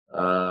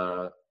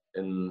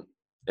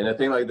in a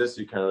thing like this,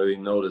 you can really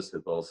notice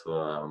it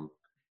also.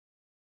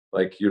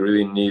 Like you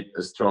really need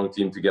a strong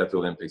team to get to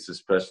Olympics,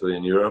 especially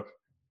in Europe,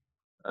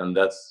 and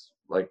that's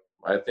like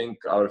I think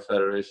our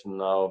federation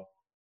now,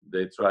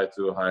 they try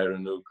to hire a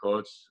new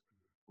coach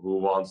who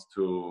wants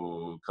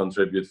to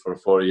contribute for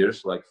 4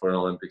 years, like for an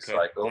Olympic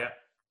cycle.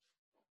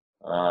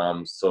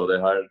 Yeah. So they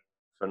hired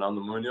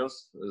Fernando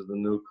Munoz as the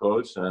new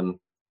coach, and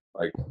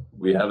like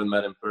we haven't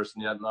met in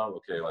person yet now.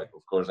 Okay, like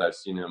of course I've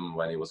seen him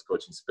when he was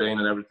coaching Spain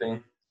and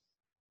everything.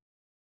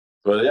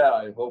 But yeah,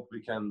 I hope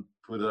we can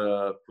put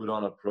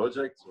on a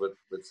project with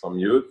some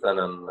youth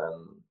and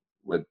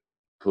with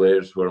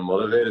players who are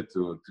motivated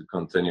to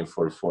continue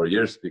for 4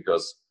 years,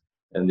 because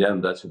in the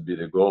end that should be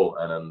the goal.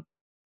 And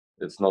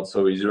it's not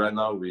so easy right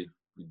now. We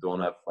don't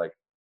have like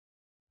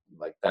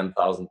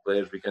 10,000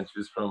 players we can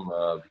choose from,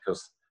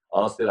 because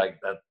honestly,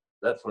 like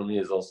that for me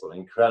is also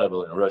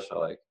incredible in Russia.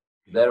 Like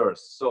there are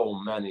so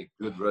many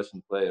good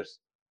Russian players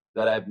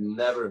that I've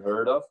never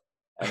heard of,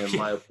 and in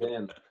my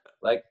opinion,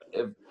 like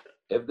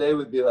if they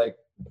would be like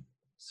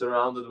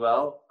surrounded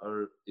well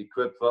or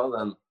equipped well,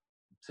 then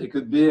they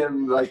could be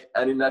in like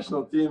any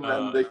national team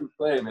and they could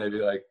play. Maybe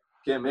like,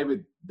 okay,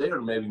 maybe they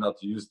are maybe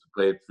not used to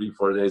play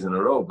 3-4 days in a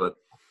row, but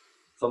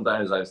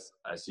sometimes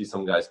I see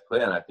some guys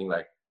play and I think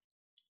like,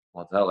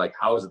 what the hell, like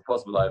how is it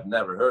possible? I've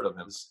never heard of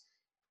him.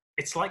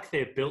 It's like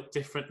they're built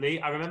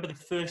differently. I remember the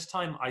first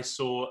time I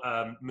saw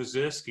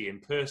Mazursky in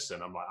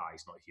person, I'm like,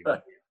 he's not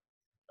human.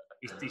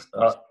 He's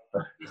not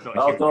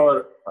how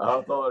human.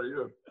 How tall are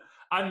you?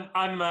 I'm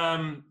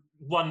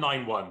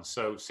 191,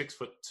 so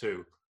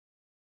 6'2".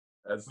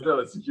 And still,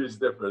 it's a huge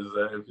difference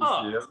if you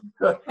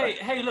see him.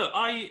 hey, look,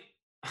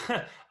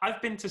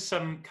 I've been to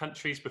some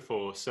countries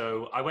before.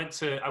 So I went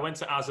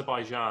to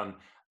Azerbaijan,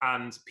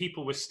 and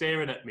people were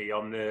staring at me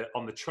on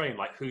the train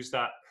like, who's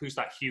that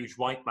huge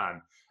white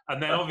man?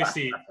 And then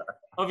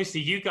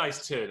obviously you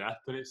guys turn up,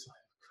 and it's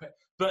like,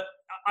 but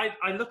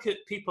I look at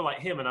people like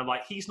him and I'm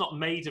like, he's not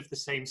made of the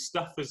same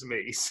stuff as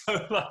me.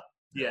 So like,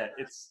 yeah,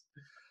 it's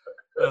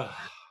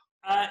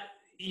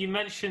you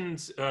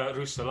mentioned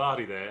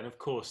Roeselare there, and of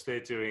course they're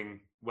doing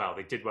well.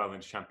 They did well in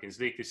the Champions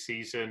League this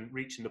season,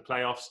 reaching the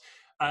playoffs.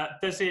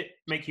 Does it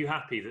make you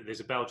happy that there's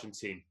a Belgian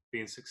team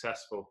being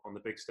successful on the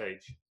big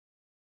stage?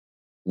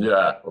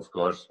 Yeah, of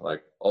course.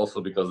 Like,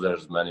 also because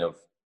there's many of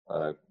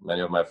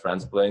my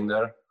friends playing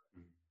there,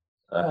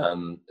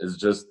 and it's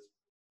just,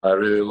 I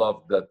really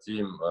love that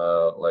team.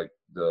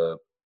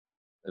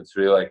 It's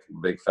really like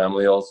a big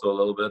family also a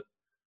little bit.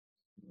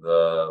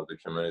 The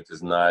community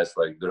is nice.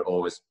 Like, they're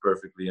always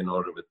perfectly in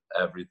order with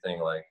everything.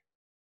 Like,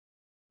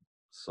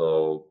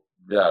 so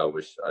yeah, I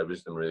wish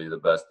them really the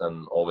best.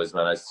 And always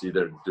when I see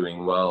they're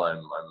doing well,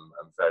 I'm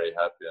very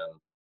happy. And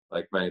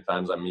like, many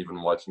times I'm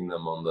even watching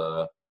them on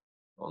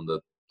the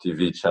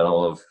TV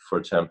channel for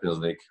Champions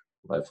League.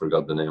 I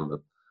forgot the name,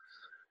 but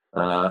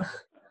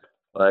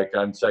like,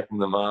 I'm checking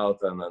them out,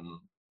 and then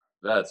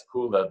yeah, it's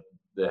cool that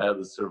they had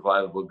a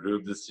survivable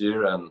group this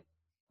year. And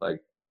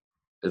like,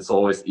 it's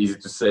always easy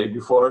to say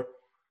before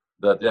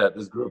that, yeah,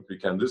 this group, we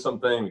can do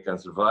something, we can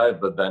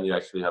survive, but then you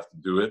actually have to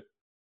do it,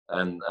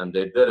 and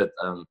they did it.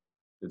 And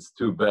it's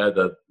too bad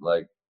that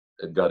like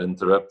it got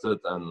interrupted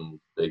and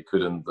they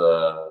couldn't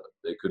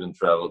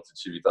travel to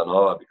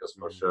Civitanova, because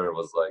for sure it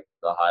was like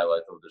the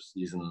highlight of their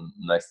season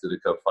next to the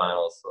cup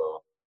final.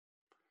 So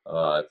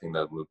I think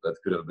that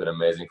could have been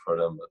amazing for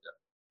them, but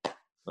yeah,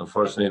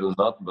 unfortunately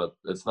not. But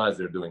it's nice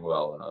they're doing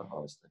well,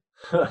 honestly.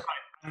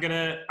 I'm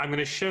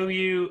gonna show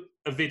you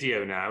a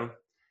video now,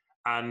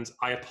 and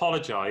I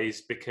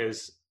apologize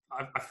because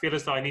I feel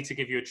as though I need to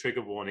give you a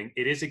trigger warning.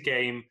 It is a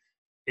game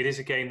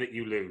that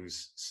you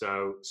lose.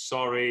 So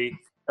sorry.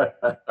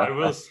 I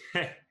will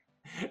say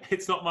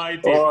it's not my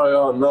idea.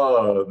 Oh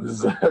no, this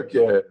is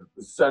okay.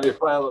 The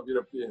semi-final of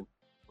European.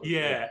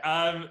 Okay.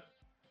 Yeah.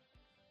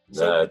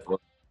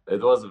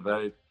 It was a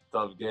very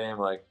tough game.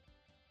 Like,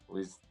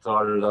 we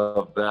started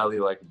off badly,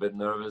 like a bit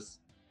nervous.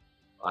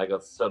 I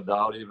got subbed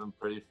out even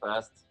pretty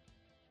fast.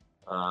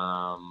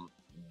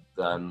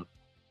 Then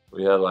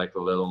we had like a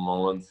little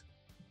moment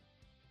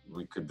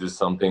we could do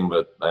something,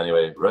 but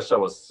anyway, Russia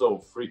was so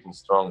freaking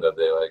strong that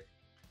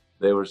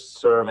they were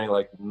serving,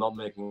 like, not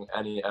making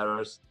any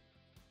errors.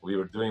 We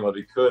were doing what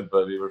we could,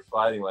 but we were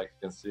fighting, like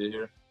you can see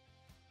here.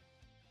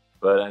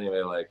 But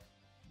anyway, like,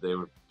 they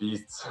were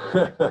beasts.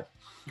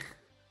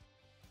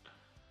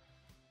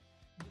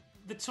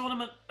 The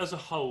tournament as a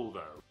whole,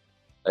 though,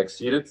 it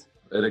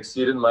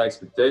exceeded my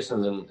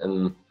expectations,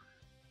 and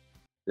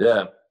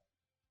yeah,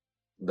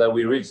 that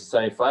we reached the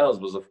semifinals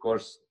was, of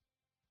course,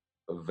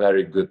 a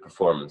very good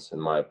performance, in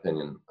my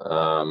opinion.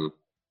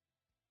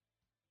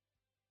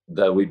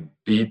 That we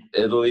beat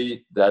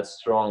Italy that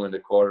strong in the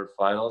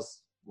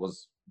quarterfinals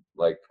was,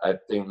 like, I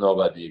think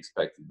nobody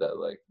expected that.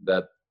 Like,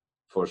 that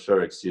for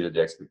sure exceeded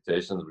the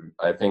expectations.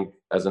 I think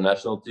as a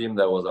national team,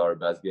 that was our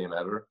best game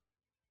ever.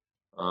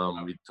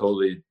 We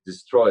totally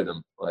destroyed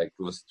them. Like,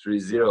 it was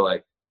 3-0.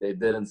 Like, they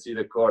didn't see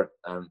the court,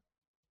 and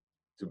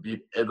to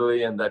beat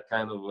Italy in that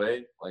kind of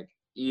way, like,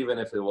 even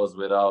if it was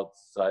without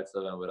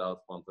Zaitsev and without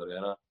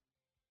Fontarena,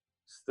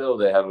 still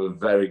they have a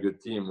very good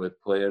team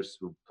with players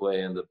who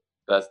play in the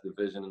best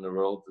division in the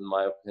world, in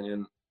my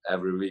opinion,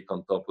 every week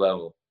on top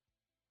level.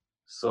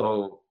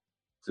 So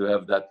to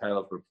have that kind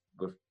of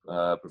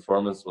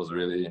performance was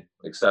really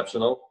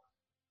exceptional.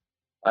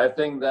 I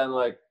think then,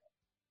 like,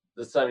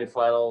 the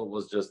semifinal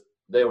was just,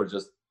 they were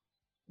just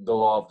the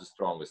law of the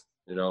strongest,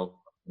 you know.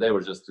 They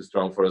were just too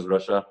strong for us,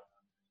 Russia.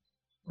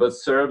 But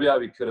Serbia,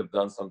 we could have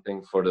done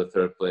something for the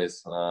third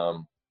place.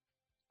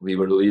 We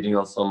were leading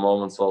on some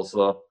moments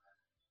also.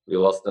 We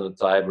lost in a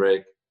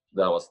tiebreak.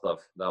 That was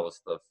tough.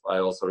 I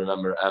also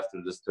remember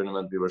after this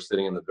tournament, we were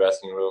sitting in the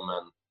dressing room,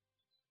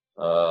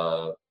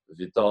 and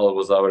Vital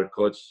was our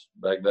coach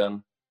back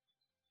then.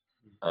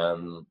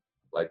 And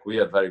like, we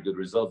had very good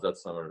results that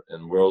summer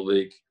in World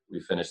League.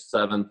 We finished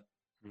 7th.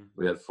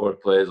 We had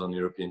 4th place on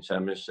European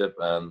Championship,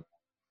 and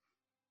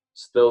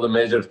still the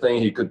major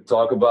thing he could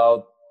talk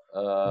about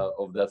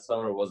of that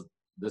summer was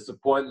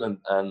disappointment.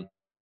 And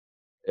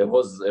it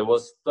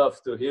was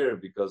tough to hear,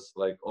 because,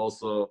 like,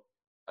 also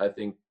I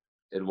think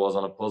it was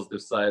on a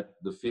positive side,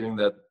 the feeling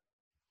that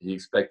he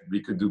expected we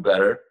could do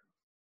better,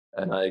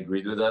 and I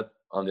agreed with that.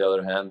 On the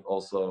other hand,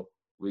 also,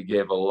 we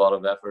gave a lot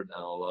of effort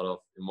and a lot of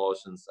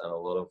emotions, and a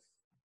lot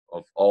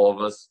of all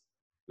of us.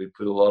 We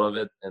put a lot of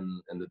it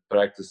in the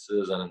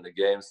practices and in the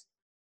games.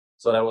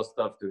 So that was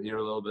tough to hear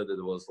a little bit.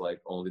 It was like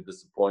only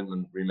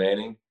disappointment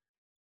remaining.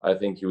 I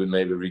think he would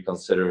maybe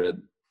reconsider it,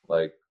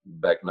 like,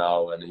 back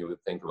now, and he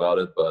would think about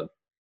it. But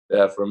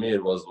yeah, for me,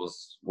 it was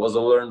a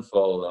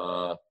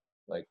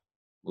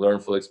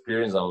learnful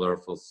experience and a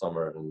learnful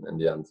summer in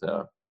the end.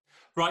 Yeah.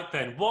 Right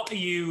then, what are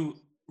you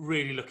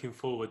really looking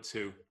forward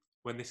to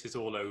when this is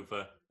all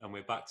over and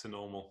we're back to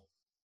normal?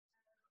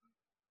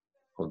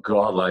 oh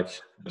God, like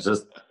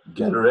just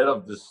get rid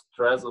of the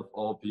stress of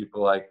all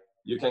people. Like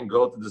you can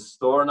go to the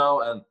store now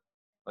and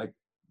like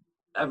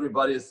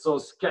everybody is so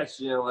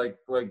sketchy and like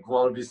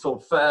want to be so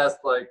fast.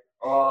 Like,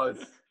 oh,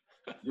 it's,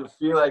 you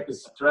feel like the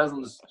stress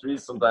on the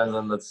street sometimes,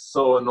 and that's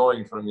so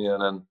annoying for me.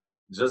 And then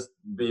just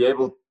be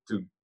able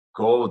to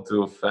go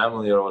to a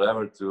family or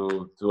whatever,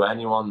 to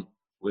anyone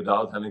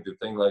without having to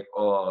think like,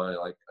 oh,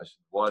 like I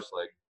should watch,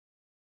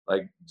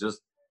 like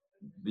just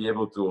be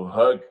able to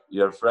hug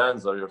your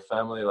friends or your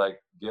family, like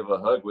give a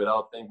hug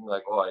without thinking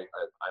like, oh,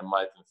 I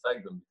might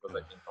infect them because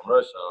I came from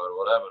Russia or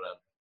whatever. And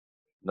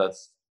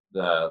that's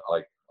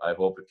like I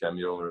hope it can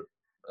be over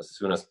as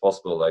soon as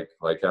possible,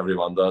 like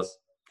everyone does.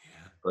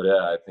 But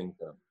yeah, I think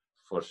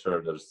for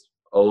sure there's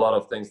a lot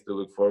of things to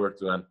look forward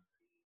to, and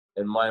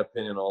in my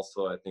opinion,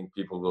 also I think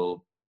people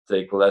will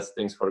take less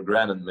things for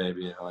granted.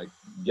 Maybe like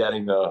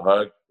getting a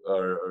hug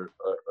or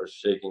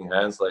shaking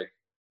hands, like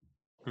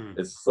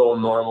it's so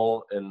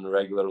normal in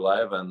regular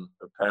life, and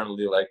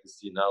apparently, like you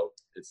see now,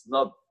 it's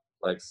not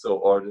like so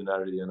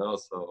ordinary, you know.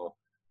 So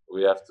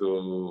we have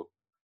to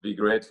be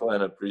grateful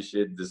and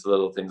appreciate these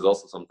little things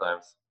also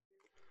sometimes.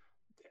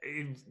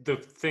 The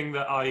thing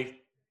that I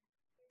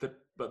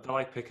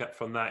pick up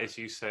from that is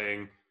you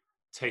saying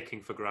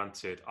taking for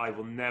granted. I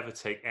will never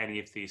take any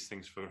of these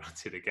things for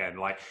granted again.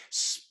 Like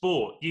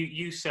sport,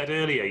 you said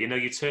earlier, you know,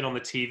 you turn on the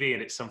TV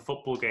and it's some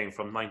football game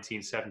from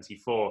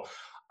 1974.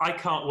 I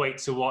can't wait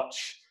to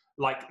watch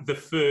like the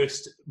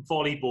first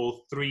volleyball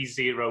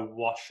 3-0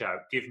 washout.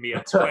 Give me a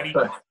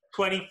 25-12,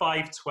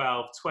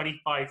 25-13,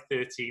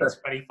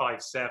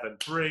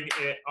 25-7. Bring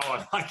it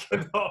on. I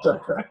cannot.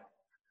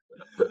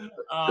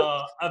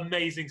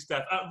 Amazing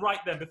stuff. Right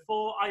then,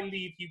 before I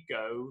leave you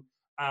go,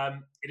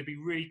 it'd be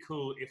really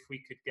cool if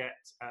we could get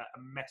a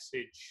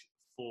message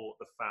for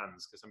the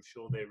fans, because I'm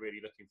sure they're really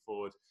looking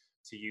forward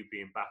to you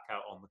being back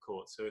out on the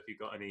court. So if you've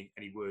got any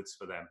words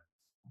for them.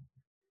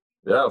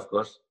 Yeah, of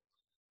course.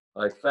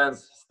 Like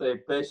fans, stay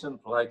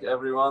patient, like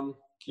everyone.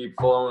 Keep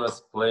following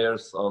us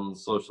players on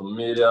social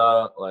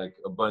media. Like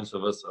a bunch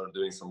of us are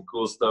doing some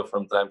cool stuff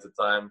from time to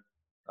time.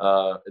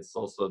 It's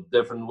also a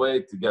different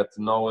way to get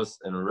to know us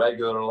in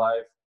regular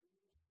life.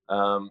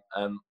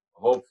 And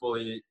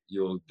hopefully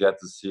you'll get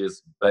to see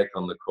us back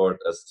on the court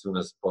as soon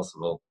as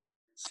possible.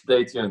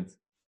 Stay tuned.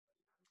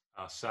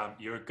 Sam,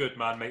 you're a good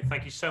man, mate.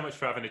 Thank you so much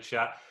for having a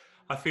chat.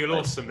 I feel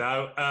awesome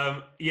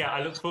now. Yeah,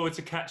 I look forward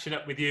to catching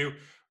up with you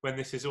when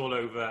this is all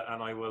over,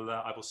 and I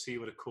will see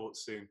you at a court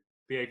soon.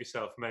 Behave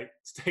yourself, mate.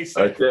 Stay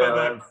safe. Okay,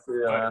 Bye-bye.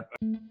 see ya.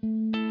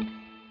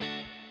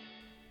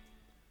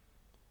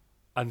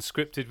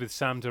 Unscripted with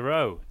Sam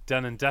Deroo,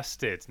 done and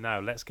dusted.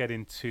 Now let's get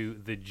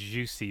into the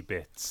juicy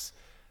bits.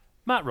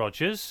 Matt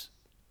Rogers,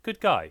 good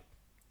guy.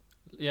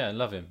 Yeah,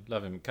 love him.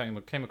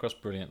 Came across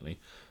brilliantly.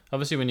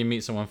 Obviously, when you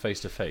meet someone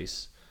face to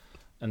face,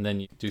 and then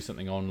you do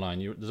something online,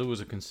 there's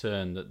always a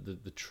concern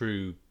that the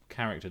true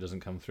character doesn't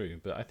come through.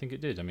 But I think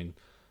it did. I mean,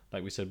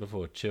 like we said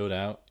before, chilled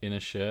out in a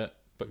shirt,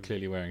 but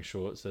clearly wearing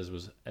shorts, as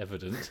was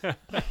evident,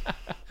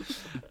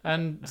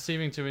 and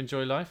seeming to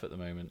enjoy life at the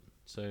moment.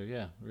 So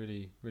yeah,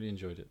 really, really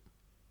enjoyed it.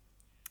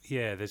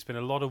 Yeah, there's been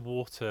a lot of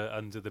water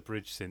under the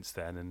bridge since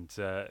then, and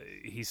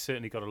he's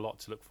certainly got a lot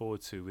to look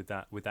forward to with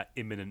that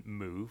imminent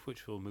move,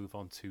 which we'll move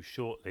on to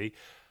shortly.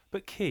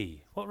 But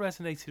Key, what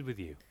resonated with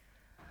you?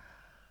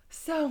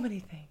 So many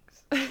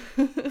things.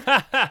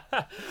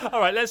 All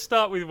right, let's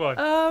start with one.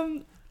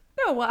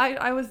 No,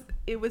 well,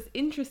 it was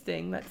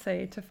interesting, let's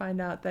say, to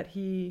find out that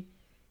he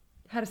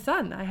had a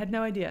son. I had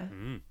no idea.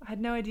 I had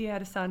no idea he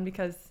had a son,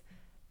 because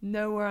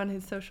nowhere on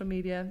his social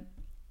media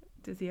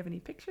does he have any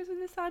pictures of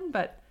his son,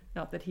 but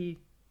not that he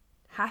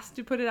has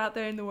to put it out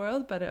there in the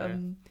world. But yeah,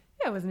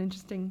 it was an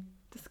interesting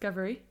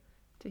discovery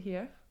to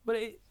hear. But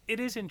it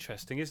is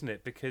interesting, isn't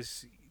it?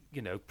 Because,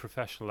 you know,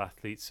 professional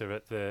athletes are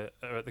at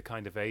the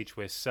kind of age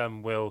where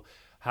some will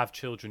have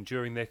children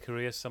during their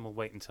career, some will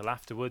wait until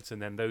afterwards,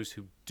 and then those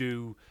who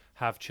do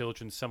have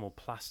children, some will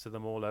plaster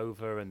them all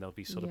over, and they'll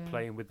be sort of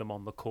playing with them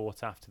on the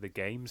court after the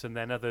games, and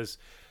then others,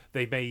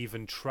 they may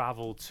even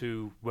travel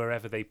to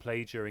wherever they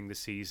play during the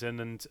season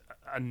and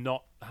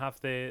not have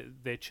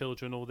their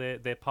children or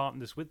their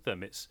partners with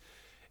them. It's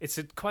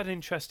quite an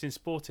interesting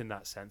sport in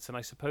that sense, and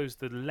I suppose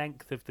the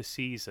length of the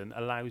season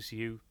allows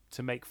you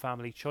to make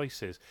family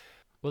choices.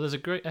 Well, there's a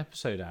great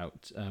episode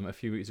out a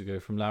few weeks ago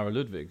from Laura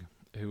Ludwig,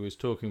 who was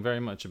talking very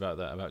much about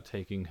that, about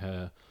taking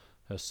her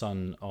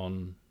son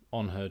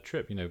on her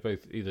trip, you know,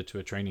 both either to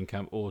a training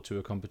camp or to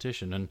a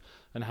competition,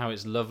 and how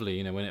it's lovely,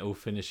 you know, when it all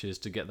finishes,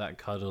 to get that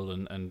cuddle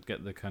and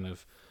get the kind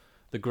of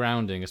the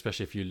grounding,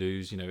 especially if you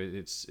lose. You know,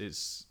 it's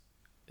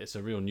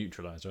a real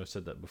neutralizer. I've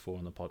said that before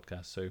on the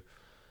podcast. So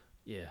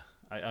yeah,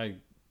 I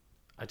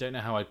don't know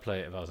how I'd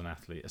play it if I was an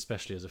athlete,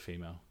 especially as a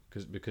female,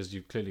 because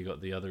you've clearly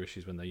got the other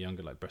issues when they're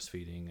younger, like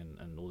breastfeeding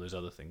and all those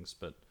other things.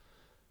 But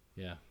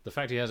yeah, the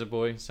fact he has a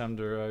boy, Sam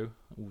Deroo.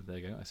 Oh, there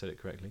you go. I said it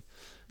correctly.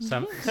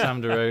 Sam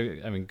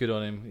Deroo. I mean, good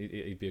on him.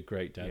 He'd be a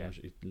great dad.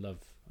 Yeah.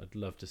 I'd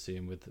love to see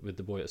him with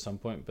the boy at some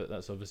point. But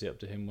that's obviously up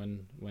to him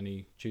when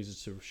he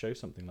chooses to show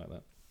something like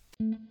that.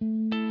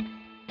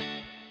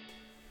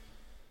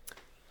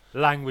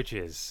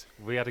 Languages.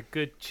 We had a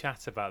good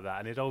chat about that,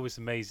 and it always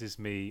amazes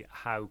me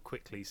how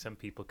quickly some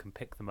people can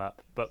pick them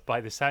up. But by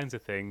the sounds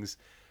of things,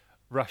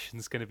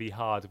 Russian's going to be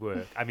hard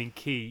work. I mean,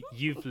 Key,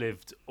 you've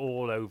lived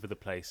all over the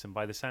place, and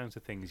by the sounds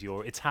of things,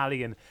 your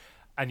Italian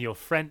and your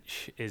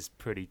French is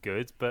pretty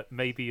good, but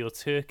maybe your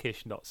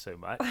Turkish not so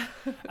much.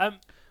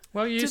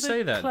 Well, you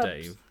say that, clubs...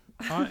 Dave.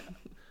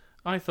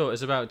 I thought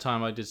it's about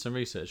time I did some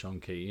research on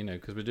Key,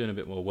 because we're doing a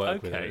bit more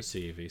work with her at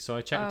CV. So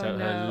I checked out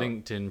her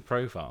LinkedIn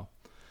profile.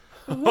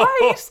 Why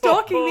are you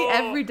stalking me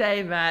every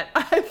day, Matt?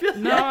 I feel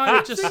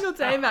like every single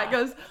day Matt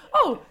goes,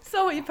 "Oh,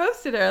 saw what you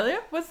posted earlier.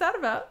 What's that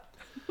about?"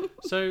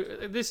 So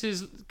this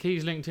is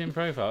Key's LinkedIn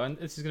profile, and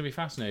this is going to be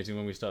fascinating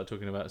when we start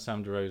talking about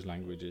Sam Deroo's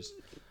languages.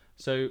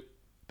 So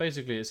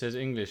basically it says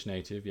English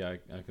native, I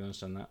can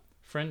understand that.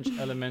 French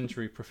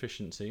elementary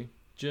proficiency,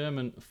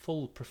 German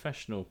full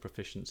professional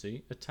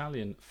proficiency,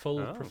 Italian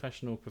full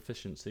professional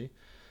proficiency,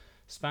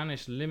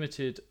 Spanish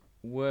limited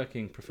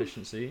working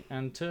proficiency,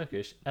 and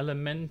Turkish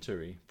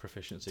elementary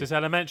proficiency. Does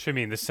elementary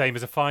mean the same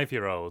as a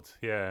 5-year-old?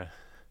 Yeah.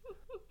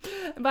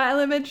 By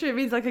elementary, it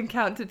means I can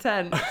count to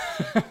 10.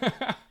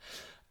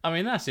 I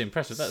mean, that's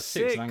impressive. That's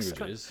 6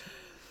 languages.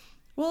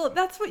 Well,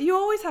 that's what you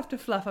always have to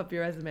fluff up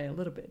your resume a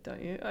little bit,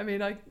 don't you? I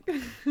mean,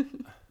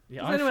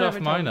 Yeah, I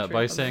fluff mine up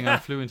by saying I'm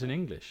fluent in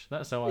English.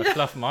 That's how I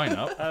fluff mine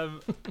up.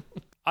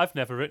 I've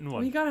never written one.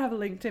 Well, you gotta have a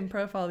LinkedIn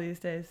profile these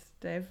days,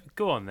 Dave.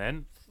 Go on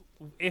then.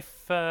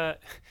 If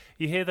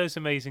you hear those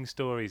amazing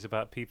stories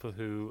about people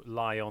who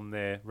lie on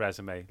their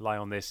resume, lie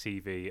on their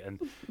CV, and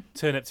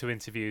turn up to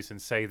interviews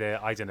and say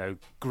they're, I don't know,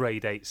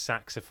 grade 8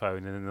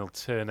 saxophone, and then they'll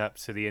turn up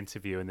to the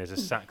interview and there's a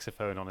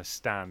saxophone on a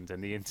stand,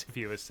 and the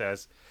interviewer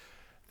says,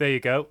 "There you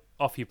go,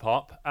 off you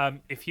pop."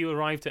 If you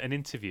arrived at an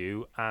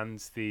interview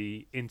and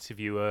the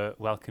interviewer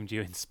welcomed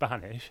you in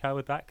Spanish, how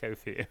would that go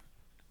for you?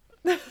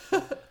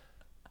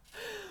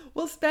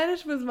 Well,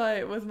 Spanish was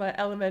my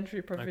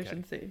elementary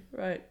proficiency,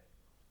 right?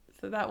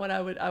 So that one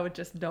I would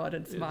just nod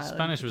and smile.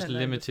 Spanish was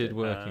limited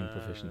working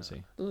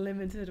proficiency.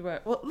 Limited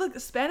work. Well, look,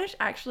 Spanish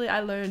actually I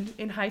learned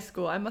in high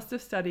school. I must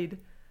have studied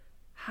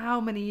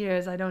how many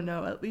years? I don't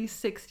know. At least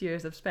 6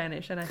 years of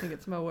Spanish, and I think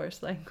it's my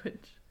worst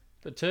language.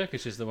 But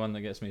Turkish is the one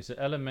that gets me. So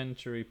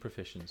elementary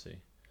proficiency.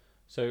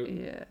 So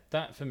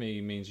that for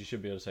me means you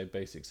should be able to say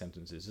basic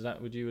sentences. Is that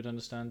what you would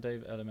understand,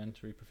 Dave?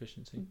 Elementary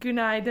proficiency.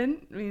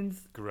 Günaydın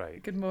means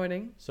great. Good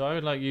morning. So I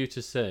would like you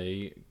to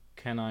say,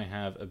 "Can I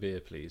have a beer,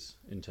 please?"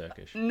 in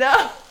Turkish.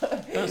 No.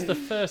 That's the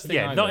first thing.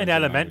 Yeah, not in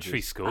elementary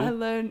school. I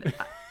learned.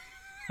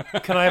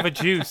 Can I have a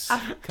juice?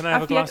 Can I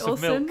have a glass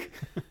of milk?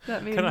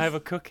 That means... Can I have a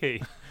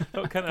cookie?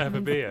 Or can I have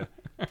a beer?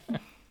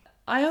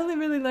 I only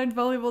really learned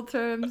volleyball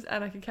terms,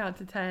 and I could count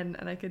to 10,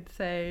 and I could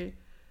say,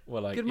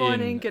 well, like good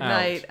morning, good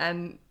night,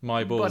 and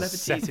my balls. Bon appetit.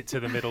 Set it to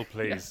the middle,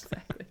 please. Yes,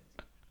 exactly.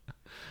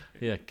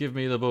 Yeah, give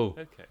me the ball.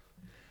 Okay.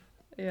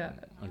 Yeah,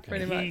 Okay.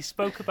 pretty much. He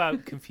spoke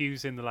about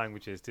confusing the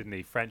languages, didn't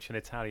he? French and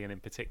Italian in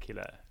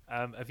particular.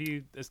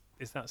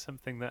 Is that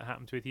something that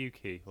happened with you,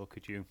 Key, or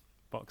could you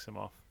box them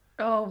off?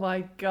 Oh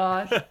my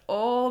gosh,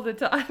 all the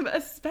time,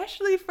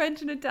 especially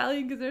French and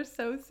Italian because they're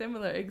so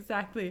similar.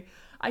 Exactly.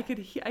 I could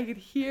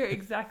hear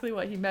exactly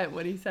what he meant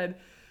when he said,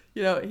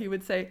 he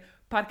would say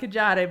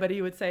parcheggiare, but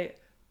he would say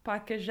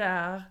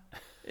parcheggiare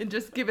and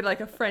just give it like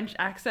a French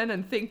accent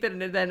and think that,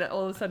 and then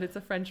all of a sudden it's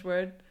a French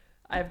word.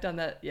 I've done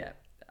that. Yeah,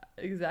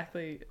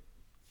 exactly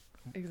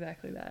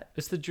that.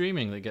 It's the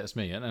dreaming that gets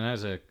me, and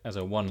as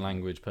a one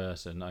language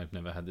person, I've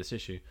never had this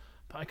issue,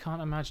 but I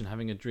can't imagine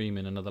having a dream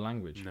in another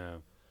language.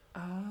 No.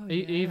 Oh,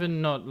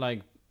 Even not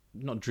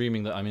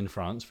dreaming that I'm in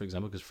France, for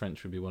example, because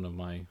French would be one of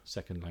my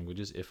second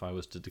languages if I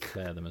was to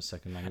declare them as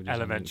second languages.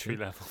 Elementary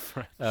level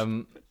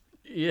French.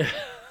 Yeah,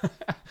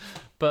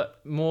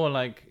 but more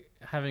like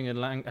having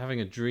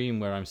a dream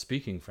where I'm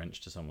speaking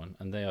French to someone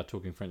and they are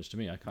talking French to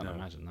me. I can't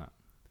imagine that.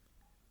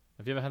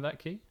 Have you ever had that,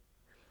 Key?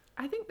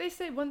 I think they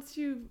say once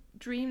you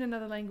dream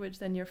another language,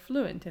 then you're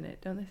fluent in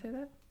it. Don't they say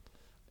that?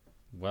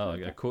 Well,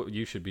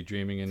 you should be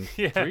dreaming in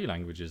 3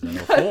 languages then,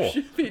 or I 4.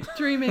 should be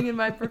dreaming in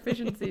my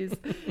proficiencies,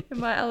 in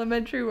my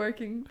elementary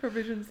working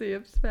proficiency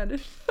of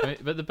Spanish. I mean,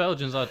 but the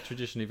Belgians are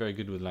traditionally very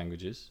good with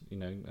languages,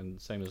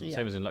 and same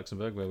as in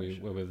Luxembourg, where we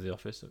were with the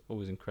office,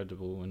 always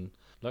incredible. And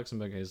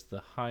Luxembourg is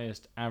the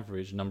highest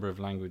average number of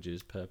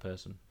languages per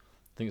person.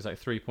 I think it's like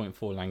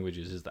 3.4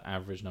 languages is the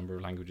average number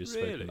of languages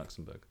spoken in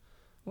Luxembourg.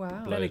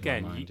 Wow. Then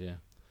again, yeah.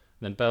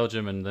 Then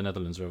Belgium and the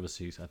Netherlands are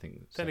obviously, I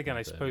think. Then again,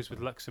 I suppose with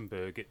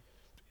Luxembourg, it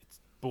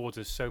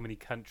borders so many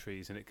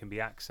countries and it can be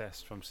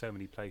accessed from so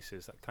many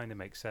places. That kind of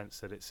makes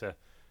sense that it's a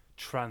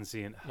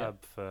transient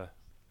hub for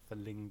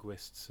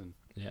linguists and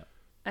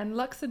And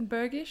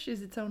Luxembourgish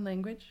is its own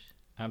language.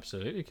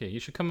 Absolutely, okay.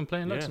 You should come and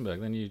play in Luxembourg.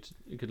 Then you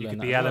could learn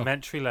that. Be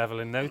elementary level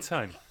in no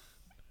time.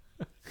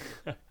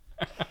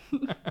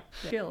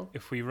 Skill.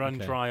 If we run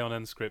dry on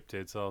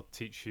Unscripted, I'll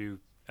teach you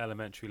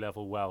elementary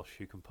level Welsh.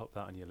 You can pop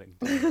that on your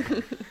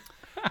LinkedIn.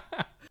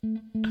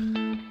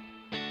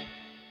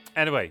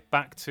 Anyway,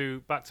 back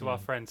to our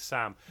friend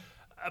Sam.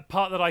 A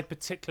part that I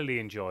particularly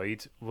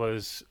enjoyed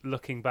was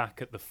looking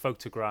back at the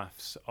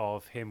photographs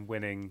of him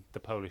winning the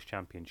Polish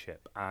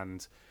Championship.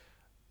 And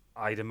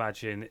I'd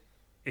imagine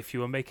if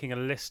you were making a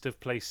list of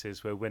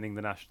places where winning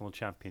the national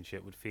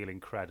championship would feel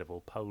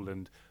incredible,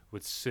 Poland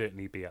would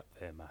certainly be up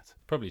there, Matt.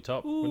 Probably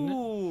top, wouldn't it?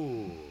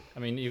 Ooh. I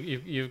mean,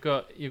 you've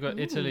got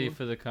Italy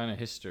for the kind of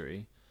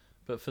history,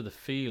 but for the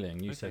feeling,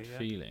 you said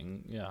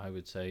feeling. Yeah, I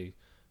would say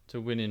to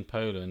win in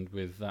Poland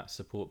with that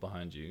support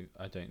behind you,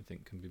 I don't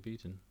think can be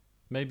beaten.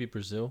 Maybe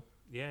Brazil.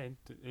 Yeah,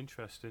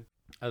 interesting.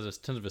 As a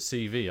terms of a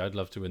CV, I'd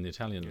love to win the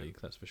Italian league,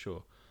 that's for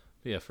sure.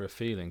 But yeah, for a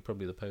feeling,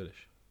 probably the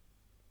Polish.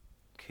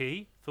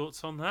 Key,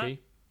 thoughts on that?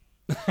 Key?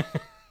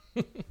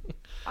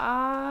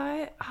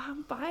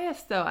 I'm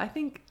biased though. I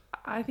think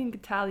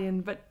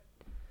Italian, but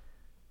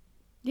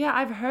yeah,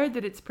 I've heard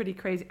that it's pretty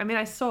crazy. I mean,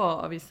 I saw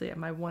obviously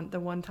at the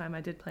one time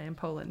I did play in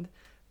Poland,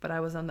 but I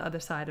was on the other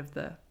side of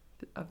the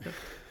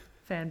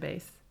fan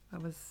base. I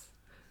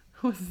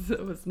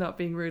was not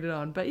being rooted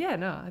on. But yeah,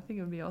 no, I think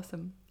it would be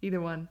awesome.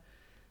 Either one.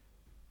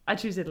 I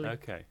choose Italy.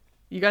 Okay.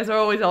 You guys are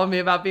always on me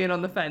about being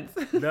on the fence.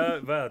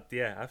 No, well,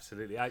 yeah,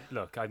 absolutely.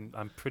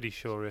 I'm pretty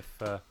sure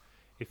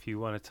if you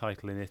won a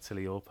title in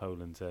Italy or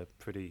Poland, they're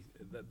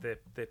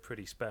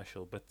pretty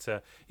special.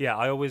 But yeah,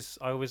 I always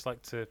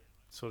like to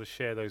sort of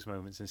share those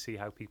moments and see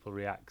how people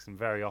react. And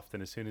very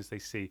often, as soon as they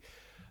see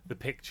the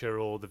picture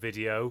or the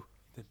video,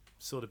 the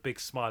sort of big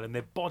smile, and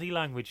their body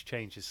language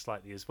changes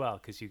slightly as well,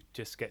 because you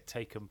just get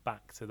taken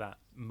back to that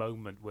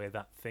moment where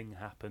that thing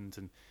happened,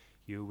 and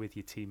you were with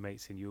your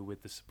teammates and you were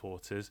with the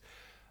supporters.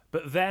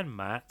 But then,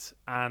 Matt,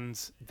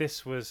 and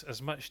this was as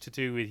much to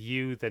do with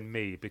you than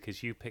me,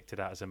 because you picked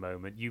it out as a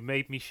moment, you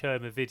made me show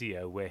him a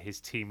video where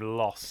his team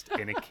lost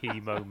in a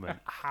key moment.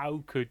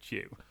 How could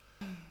you?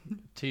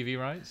 TV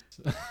rights?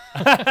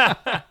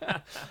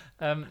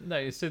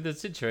 No, so the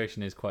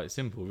situation is quite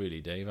simple,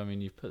 really, Dave. I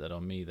mean, you've put that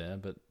on me there,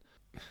 but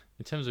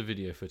in terms of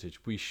video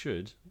footage, we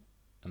should,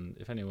 and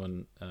if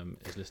anyone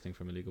is listening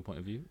from a legal point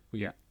of view,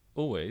 we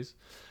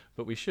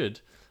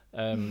should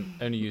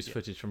only use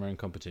footage from our own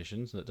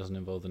competitions that doesn't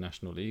involve the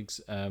national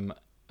leagues. And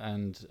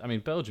I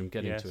mean, Belgium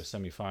getting to a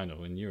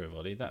semi-final in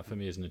Eurovolley, that for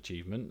me is an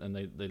achievement, and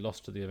they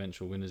lost to the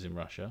eventual winners in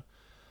Russia.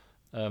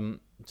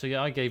 So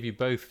yeah, I gave you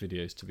both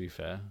videos, to be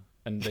fair,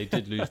 and they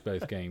did lose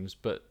both games,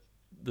 but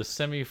the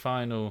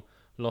semi-final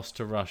loss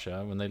to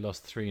Russia when they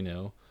lost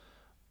 3-0,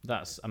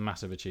 that's a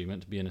massive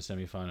achievement to be in a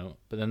semi-final.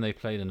 But then they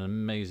played an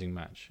amazing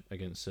match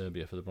against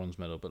Serbia for the bronze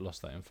medal, but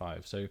lost that in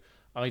 5. So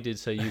I did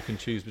say you can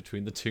choose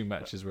between the two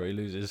matches where he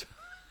loses.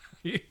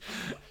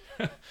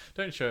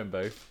 Don't show him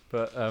both.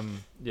 But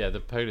yeah, the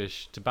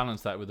Polish, to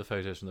balance that with the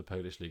photos from the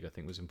Polish league, I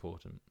think was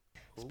important.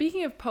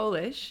 Speaking of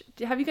Polish,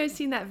 have you guys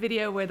seen that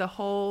video where the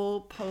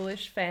whole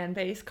Polish fan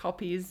base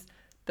copies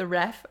the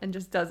ref and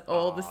just does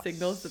all the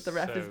signals that the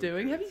ref is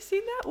doing? Good. Have you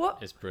seen that? What?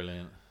 It's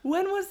brilliant.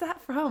 When was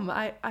that from?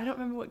 I don't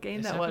remember what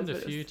game that was. It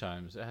has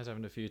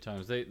happened a few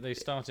times. They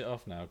start it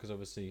off now because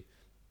obviously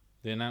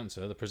the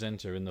announcer, the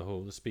presenter in the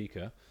hall, the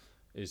speaker,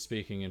 is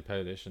speaking in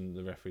Polish, and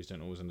the referees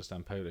don't always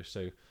understand Polish.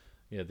 So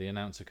yeah, the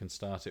announcer can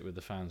start it with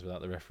the fans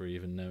without the referee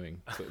even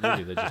knowing. But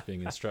really, they're just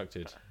being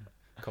instructed.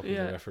 Copy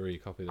the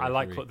referee. I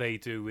like what they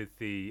do with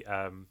the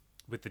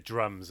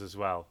drums as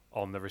well,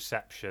 on the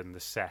reception, the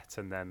set,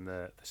 and then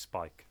the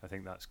spike. I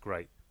think that's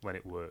great when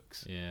it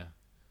works. Yeah.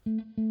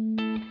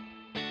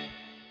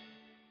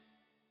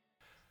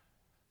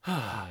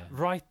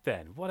 Right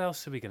then, what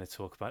else are we going to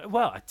talk about?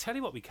 Well, I tell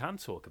you what we can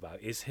talk about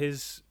is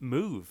his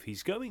move.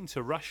 He's going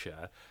to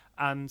Russia,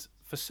 and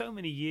for so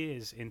many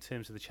years in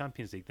terms of the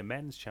Champions League, the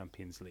Men's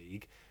Champions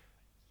League,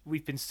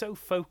 we've been so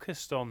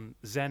focused on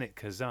Zenit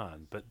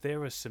Kazan, but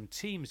there are some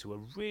teams who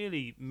are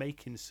really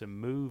making some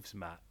moves,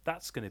 Matt.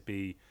 That's going to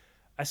be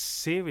a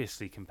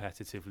seriously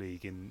competitive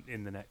league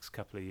in the next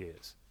couple of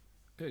years.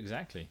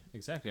 Exactly.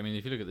 I mean,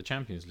 if you look at the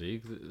Champions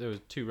League, there were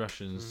 2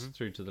 Russians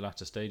through to the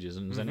latter stages,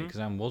 and Zenit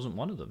Kazan wasn't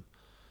one of them.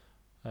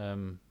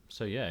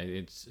 So yeah,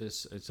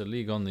 it's a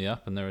league on the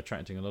up, and they're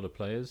attracting a lot of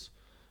players.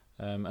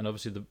 And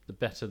obviously, the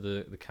better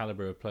the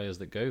caliber of players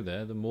that go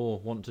there, the more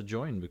want to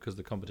join because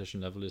the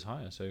competition level is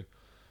higher. So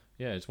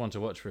yeah, it's one to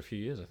watch for a few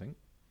years, I think.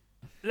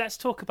 Let's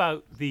talk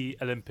about the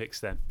Olympics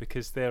then,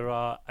 because there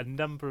are a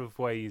number of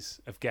ways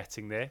of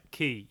getting there.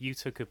 Key, you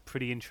took a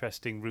pretty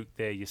interesting route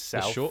there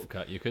yourself. A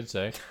shortcut, you could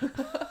say.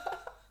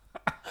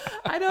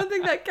 I don't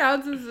think that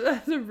counts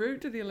as a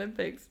route to the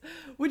Olympics.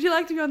 Would you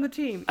like to be on the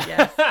team?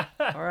 Yes.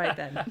 All right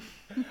then.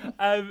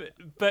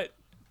 But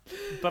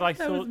I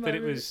thought that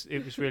it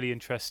was really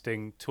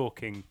interesting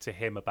talking to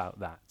him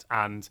about that.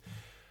 And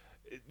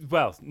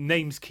well,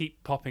 names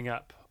keep popping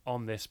up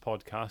on this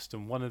podcast,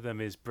 and one of them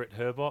is Britt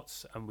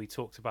Herbots, and we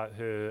talked about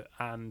her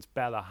and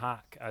Bella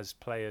Hack as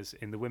players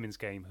in the women's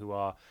game who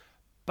are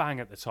bang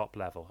at the top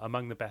level,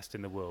 among the best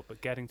in the world, but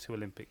getting to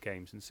Olympic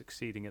Games and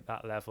succeeding at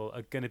that level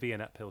are going to be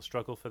an uphill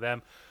struggle for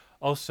them.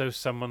 Also,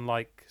 someone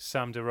like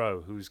Sam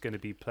Deroo, who's going to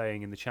be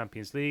playing in the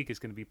Champions League, is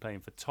going to be playing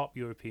for top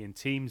European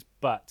teams,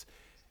 but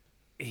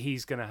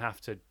he's going to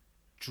have to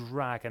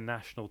drag a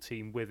national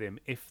team with him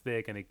if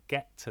they're going to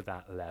get to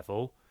that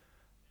level.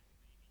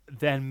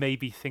 then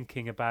maybe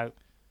thinking about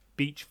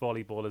beach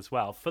volleyball as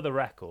well. For the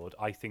record,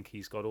 I think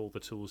he's got all the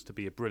tools to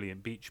be a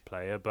brilliant beach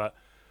player, but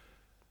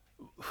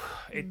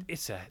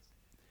it's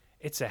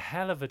a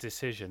hell of a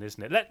decision,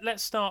 isn't it?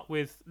 Let's start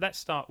with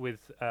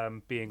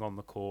being on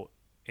the court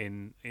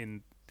in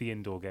the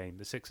indoor game,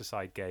 the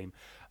six-a-side game.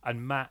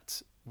 And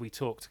Matt, we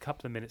talked a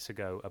couple of minutes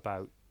ago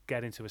about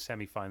getting to a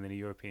semi-final in a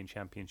European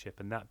Championship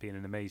and that being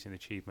an amazing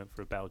achievement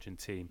for a Belgian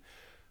team.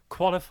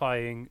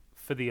 Qualifying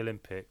for the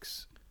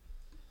Olympics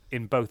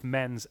in both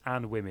men's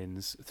and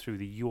women's through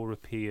the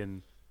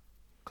European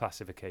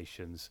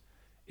classifications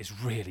is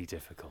really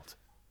difficult.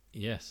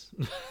 Yes.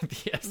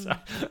 Yes.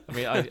 I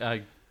mean,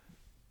 I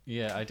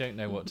don't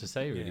know what to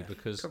say really,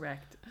 because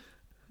Correct.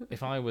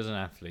 if I was an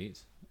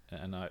athlete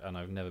and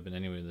I've never been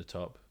anywhere in the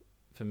top,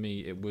 for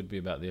me it would be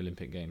about the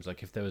Olympic Games.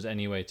 Like if there was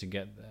any way to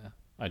get there,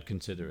 I'd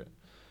consider it.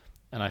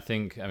 And I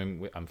think, I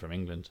mean, I'm from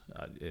England.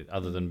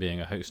 Other than being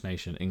a host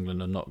nation,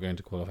 England are not going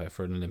to qualify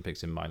for an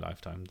Olympics in my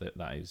lifetime.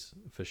 That is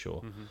for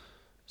sure. Mm-hmm.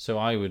 So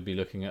I would be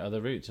looking at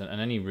other routes,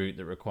 and any route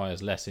that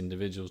requires less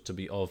individuals to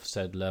be of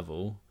said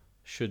level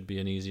should be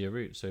an easier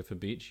route. So for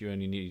beach, you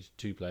only need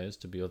 2 players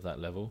to be of that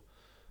level.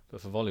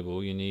 But for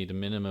volleyball, you need a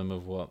minimum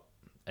of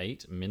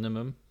 8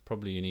 minimum.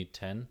 Probably you need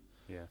 10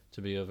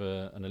 to be of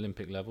an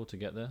Olympic level to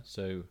get there.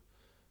 So,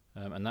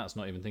 and that's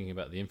not even thinking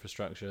about the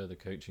infrastructure, the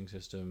coaching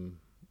system.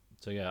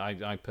 So yeah,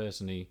 I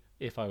personally,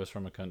 if I was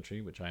from a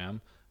country, which I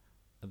am,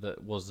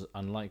 that was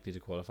unlikely to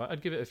qualify,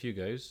 I'd give it a few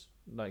goes,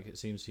 like it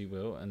seems he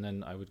will, and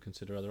then I would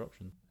consider other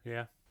options.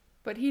 Yeah.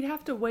 But he'd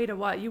have to wait a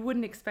while. You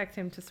wouldn't expect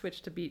him to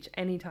switch to beach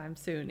anytime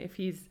soon.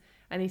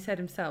 And he said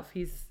himself,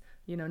 he's,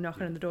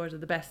 knocking on the doors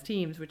of the best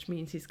teams, which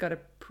means he's got a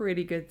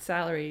pretty good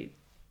salary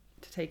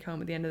to take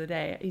home at the end of the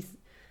day.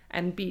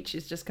 And beach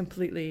is just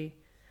completely,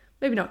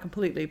 maybe not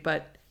completely,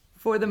 but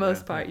for the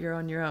most part, you're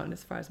on your own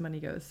as far as money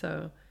goes.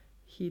 So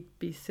he'd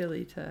be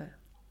silly to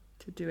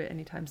do it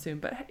anytime soon.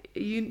 But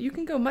you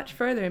can go much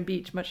further in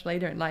beach much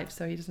later in life,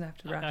 so he doesn't have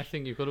to rush. I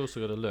think you've also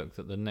got to look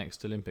that the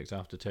next Olympics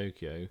after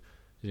Tokyo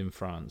is in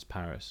France,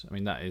 Paris. I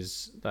mean, that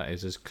is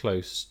as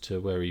close to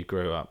where he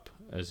grew up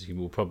as he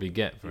will probably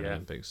get for an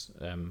Olympics,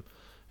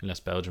 unless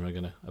Belgium are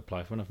going to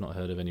apply for one. I've not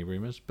heard of any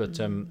rumours. But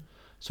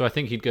so I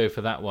think he'd go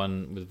for that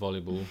one with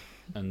volleyball,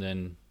 and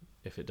then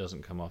if it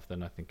doesn't come off,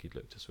 then I think he'd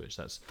look to switch.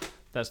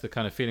 That's the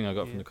kind of feeling I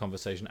got from the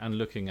conversation, and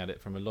looking at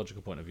it from a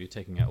logical point of view,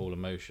 taking out all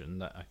emotion,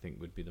 that I think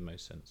would be the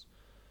most sense.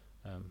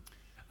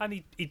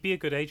 And he'd be a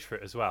good age for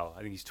it as well. I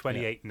think he's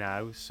 28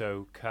 now,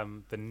 so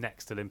come the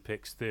next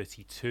Olympics,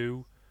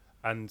 32.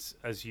 And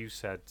as you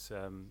said,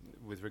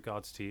 with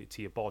regards to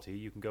your body,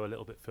 you can go a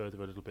little bit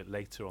further, a little bit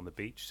later on the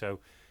beach. So,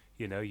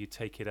 you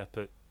take it up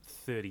at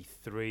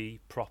 33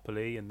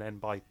 properly, and then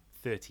by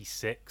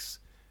 36...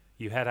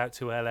 you head out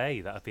to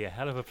LA. That would be a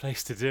hell of a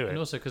place to do it. And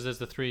also because there's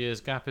the 3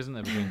 years gap, isn't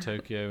there, between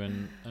Tokyo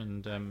and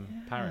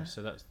Paris?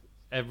 So that's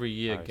every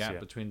year gap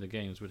between the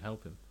games would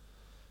help him.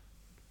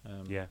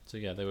 So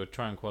they would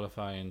try and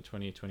qualify in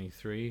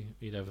 2023.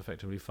 He'd have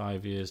effectively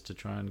 5 years to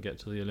try and get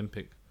to the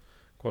Olympic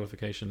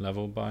qualification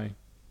level by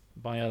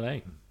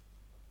LA.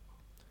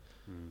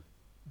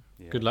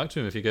 Good luck to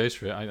him if he goes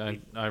for it.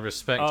 I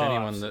respect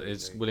anyone that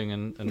is willing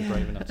and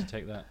brave enough to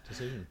take that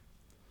decision.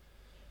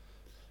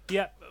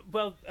 Yeah,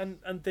 well, and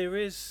there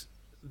is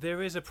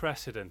a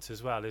precedent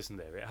as well, isn't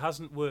there? It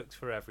hasn't worked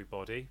for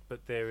everybody,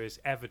 but there is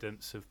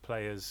evidence of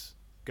players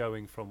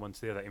going from one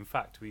to the other. In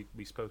fact,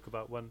 we spoke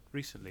about one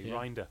recently,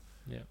 Reinder,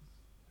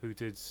 who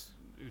did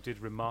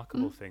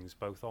remarkable things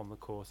both on the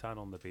court and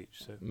on the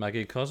beach. So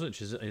Maggie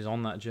Kozic is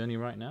on that journey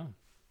right now.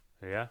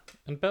 Yeah,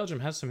 and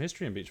Belgium has some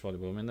history in beach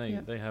volleyball. I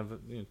mean, they have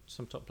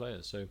some top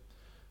players. So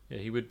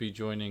he would be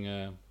joining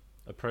a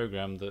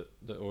program that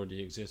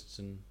already exists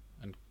and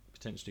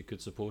potentially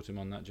could support him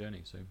on that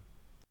journey. So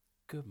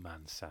good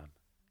man, Sam.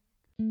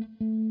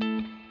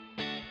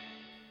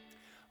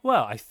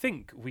 Well, I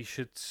think we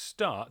should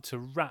start to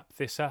wrap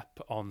this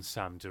up on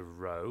Sam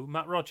Deroo.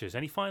 Matt Rogers,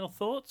 any final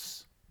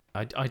thoughts?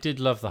 I did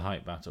love the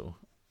height battle,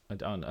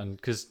 and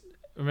because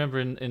remember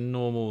in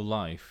normal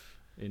life,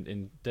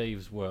 in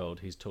Dave's world,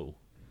 he's tall.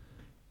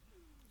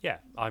 Yeah,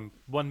 I'm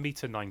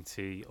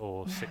 1.90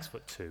 or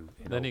 6'2".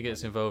 Then he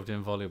gets involved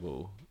in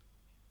volleyball,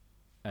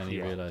 and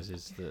he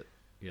realizes that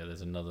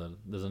there's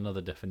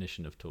another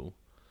definition of tall.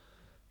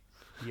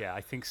 Yeah,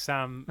 I think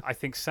Sam's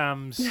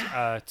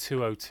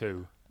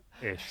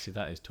 202-ish. See,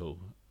 that is tall.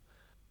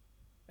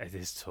 It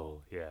is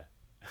tall, yeah.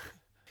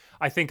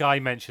 I think I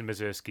mentioned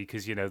Mazursky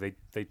because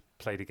they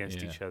played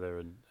against each other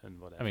and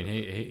whatever. I mean,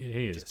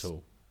 he is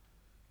tall,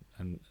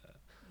 and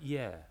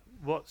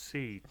what's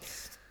he?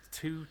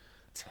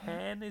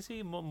 210? Is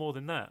he more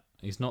than that?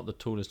 He's not the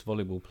tallest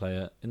volleyball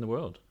player in the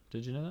world.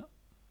 Did you know that?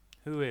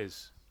 Who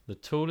is? The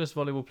tallest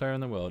volleyball player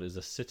in the world is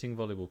a sitting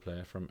volleyball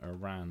player from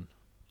Iran.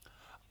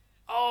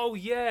 Oh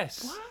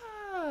yes!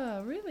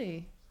 Wow,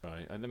 really?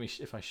 Right. Let me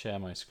if I share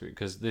my screen,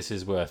 because this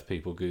is worth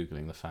people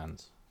googling, the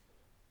fans.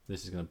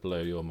 This is going to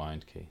blow your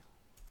mind, Key.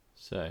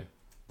 So,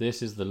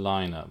 this is the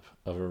lineup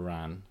of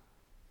Iran.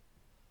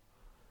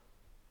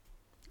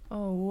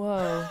 Oh,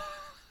 whoa.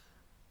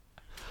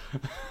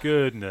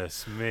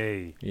 Goodness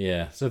me.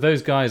 Yeah, so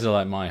those guys are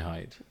like my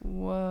height.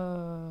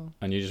 Whoa.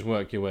 And you just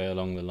work your way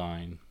along the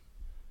line.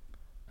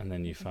 And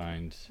then you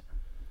find...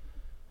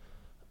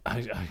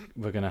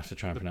 we're going to have to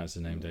try and pronounce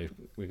his name, Dave.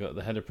 We've got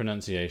the head of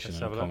pronunciation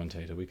Let's and have a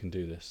commentator. We can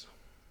do this.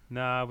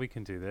 Nah, we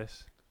can do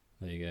this.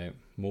 There you go.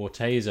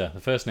 Mortaza.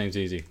 The first name's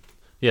easy.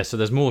 Yeah, so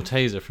there's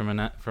Mortaza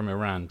from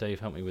Iran. Dave,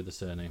 help me with the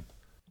surname.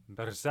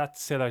 Berzat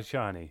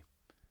Selajani.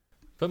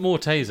 But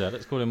Mortaza,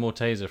 let's call him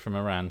Mortaza from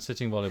Iran,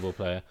 sitting volleyball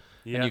player.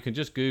 Yeah. And you can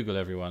just Google,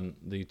 everyone,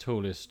 the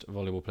tallest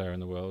volleyball player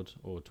in the world,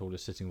 or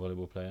tallest sitting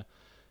volleyball player.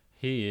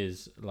 He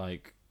is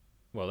like,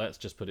 well, let's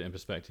just put it in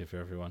perspective for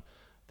everyone.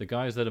 The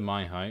guys that are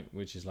my height,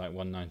 which is like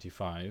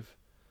 195,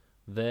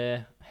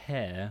 their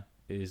hair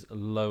is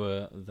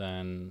lower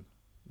than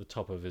the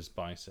top of his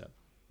bicep,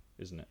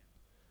 isn't it?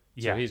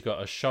 Yeah. So he's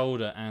got a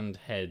shoulder and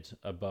head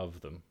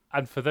above them.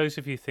 And for those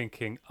of you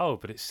thinking, oh,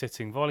 but it's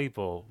sitting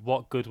volleyball,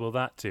 what good will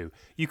that do?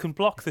 You can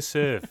block the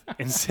serve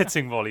in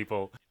sitting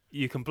volleyball.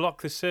 You can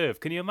block the serve.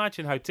 Can you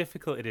imagine how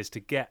difficult it is to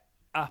get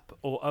up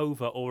or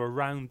over or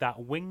around that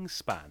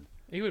wingspan?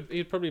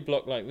 He'd probably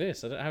block like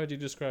this. How would you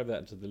describe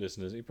that to the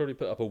listeners? He'd probably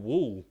put up a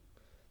wall.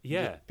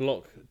 Yeah.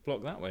 Block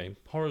that way.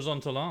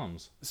 Horizontal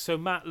arms. So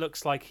Matt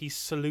looks like he's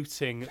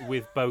saluting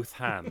with both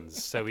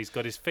hands. So he's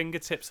got his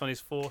fingertips on his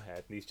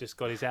forehead and he's just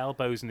got his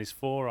elbows and his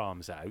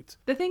forearms out.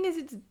 The thing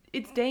is,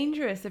 it's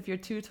dangerous if you're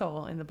too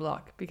tall in the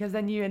block, because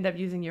then you end up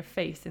using your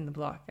face in the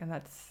block, and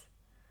that's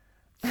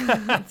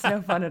it's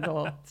no fun at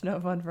all. It's no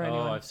fun for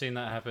anyone. Oh, I've seen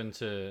that happen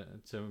to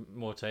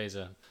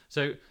Mortaza.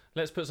 So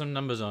let's put some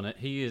numbers on it.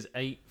 He is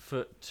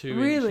 8'2"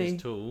 Really?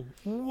 inches tall,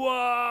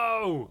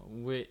 Whoa!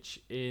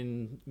 which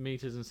in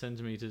meters and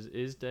centimeters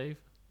is, Dave,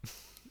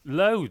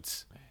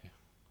 Loads.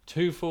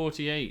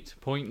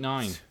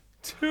 248.9.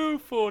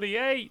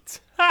 248.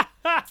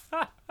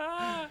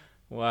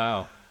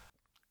 Wow.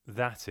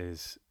 That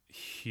is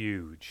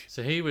huge.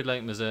 So he would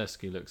make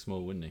Mazersky look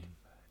small, wouldn't he?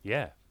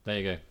 Yeah. There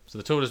you go. So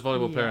the tallest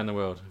volleyball player Yeah. in the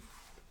world.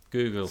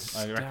 Google.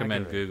 I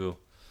recommend Staggering. Google.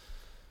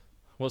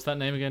 What's that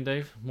name again,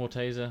 Dave?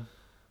 Mortaza?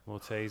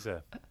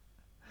 Mortaza.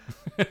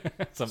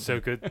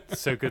 Something.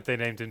 So good they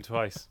named him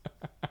twice.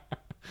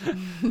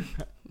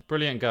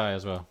 Brilliant guy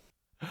as well.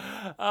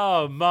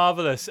 Oh,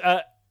 marvellous.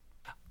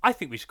 I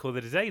think we should call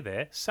it a day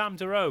there. Sam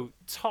Deroo,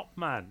 top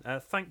man.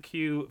 Thank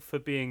you for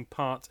being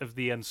part of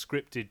the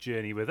Unscripted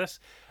journey with us.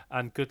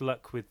 And good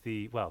luck with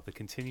the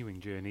continuing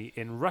journey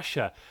in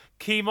Russia.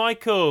 Key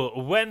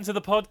Michael, when do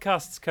the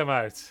podcasts come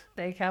out?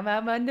 They come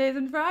out Mondays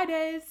and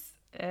Fridays.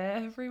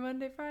 Every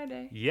Monday,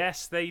 Friday.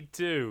 Yes, they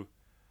do.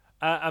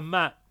 And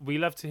Matt, we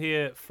love to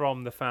hear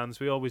from the fans.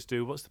 We always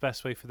do. What's the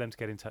best way for them to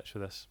get in touch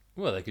with us?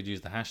 Well, they could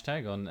use the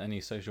hashtag on any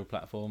social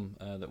platform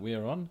that we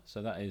are on.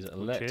 So that is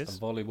Let is?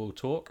 Volleyball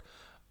Talk.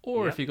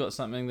 Or Yep. if you've got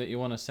something that you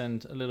want to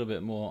send a little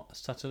bit more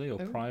subtly or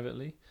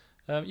privately,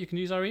 you can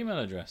use our email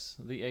address,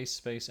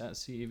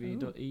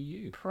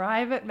 theacespace@cev.eu.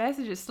 Private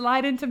messages.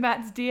 Slide into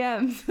Matt's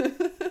DMs.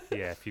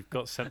 Yeah, if you've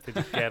got something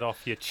to get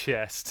off your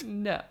chest.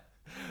 No.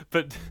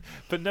 But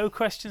no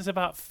questions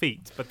about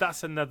feet. But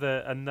that's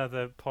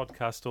another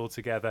podcast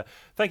altogether.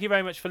 Thank you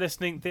very much for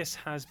listening. This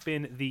has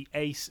been the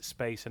Ace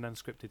Space, an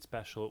unscripted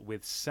special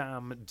with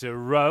Sam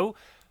Deroo.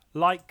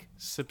 Like,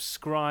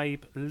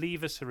 subscribe,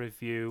 leave us a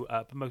review,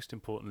 but most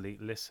importantly,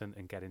 listen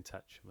and get in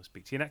touch. We'll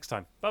speak to you next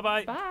time.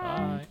 Bye-bye.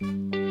 Bye.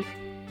 Bye.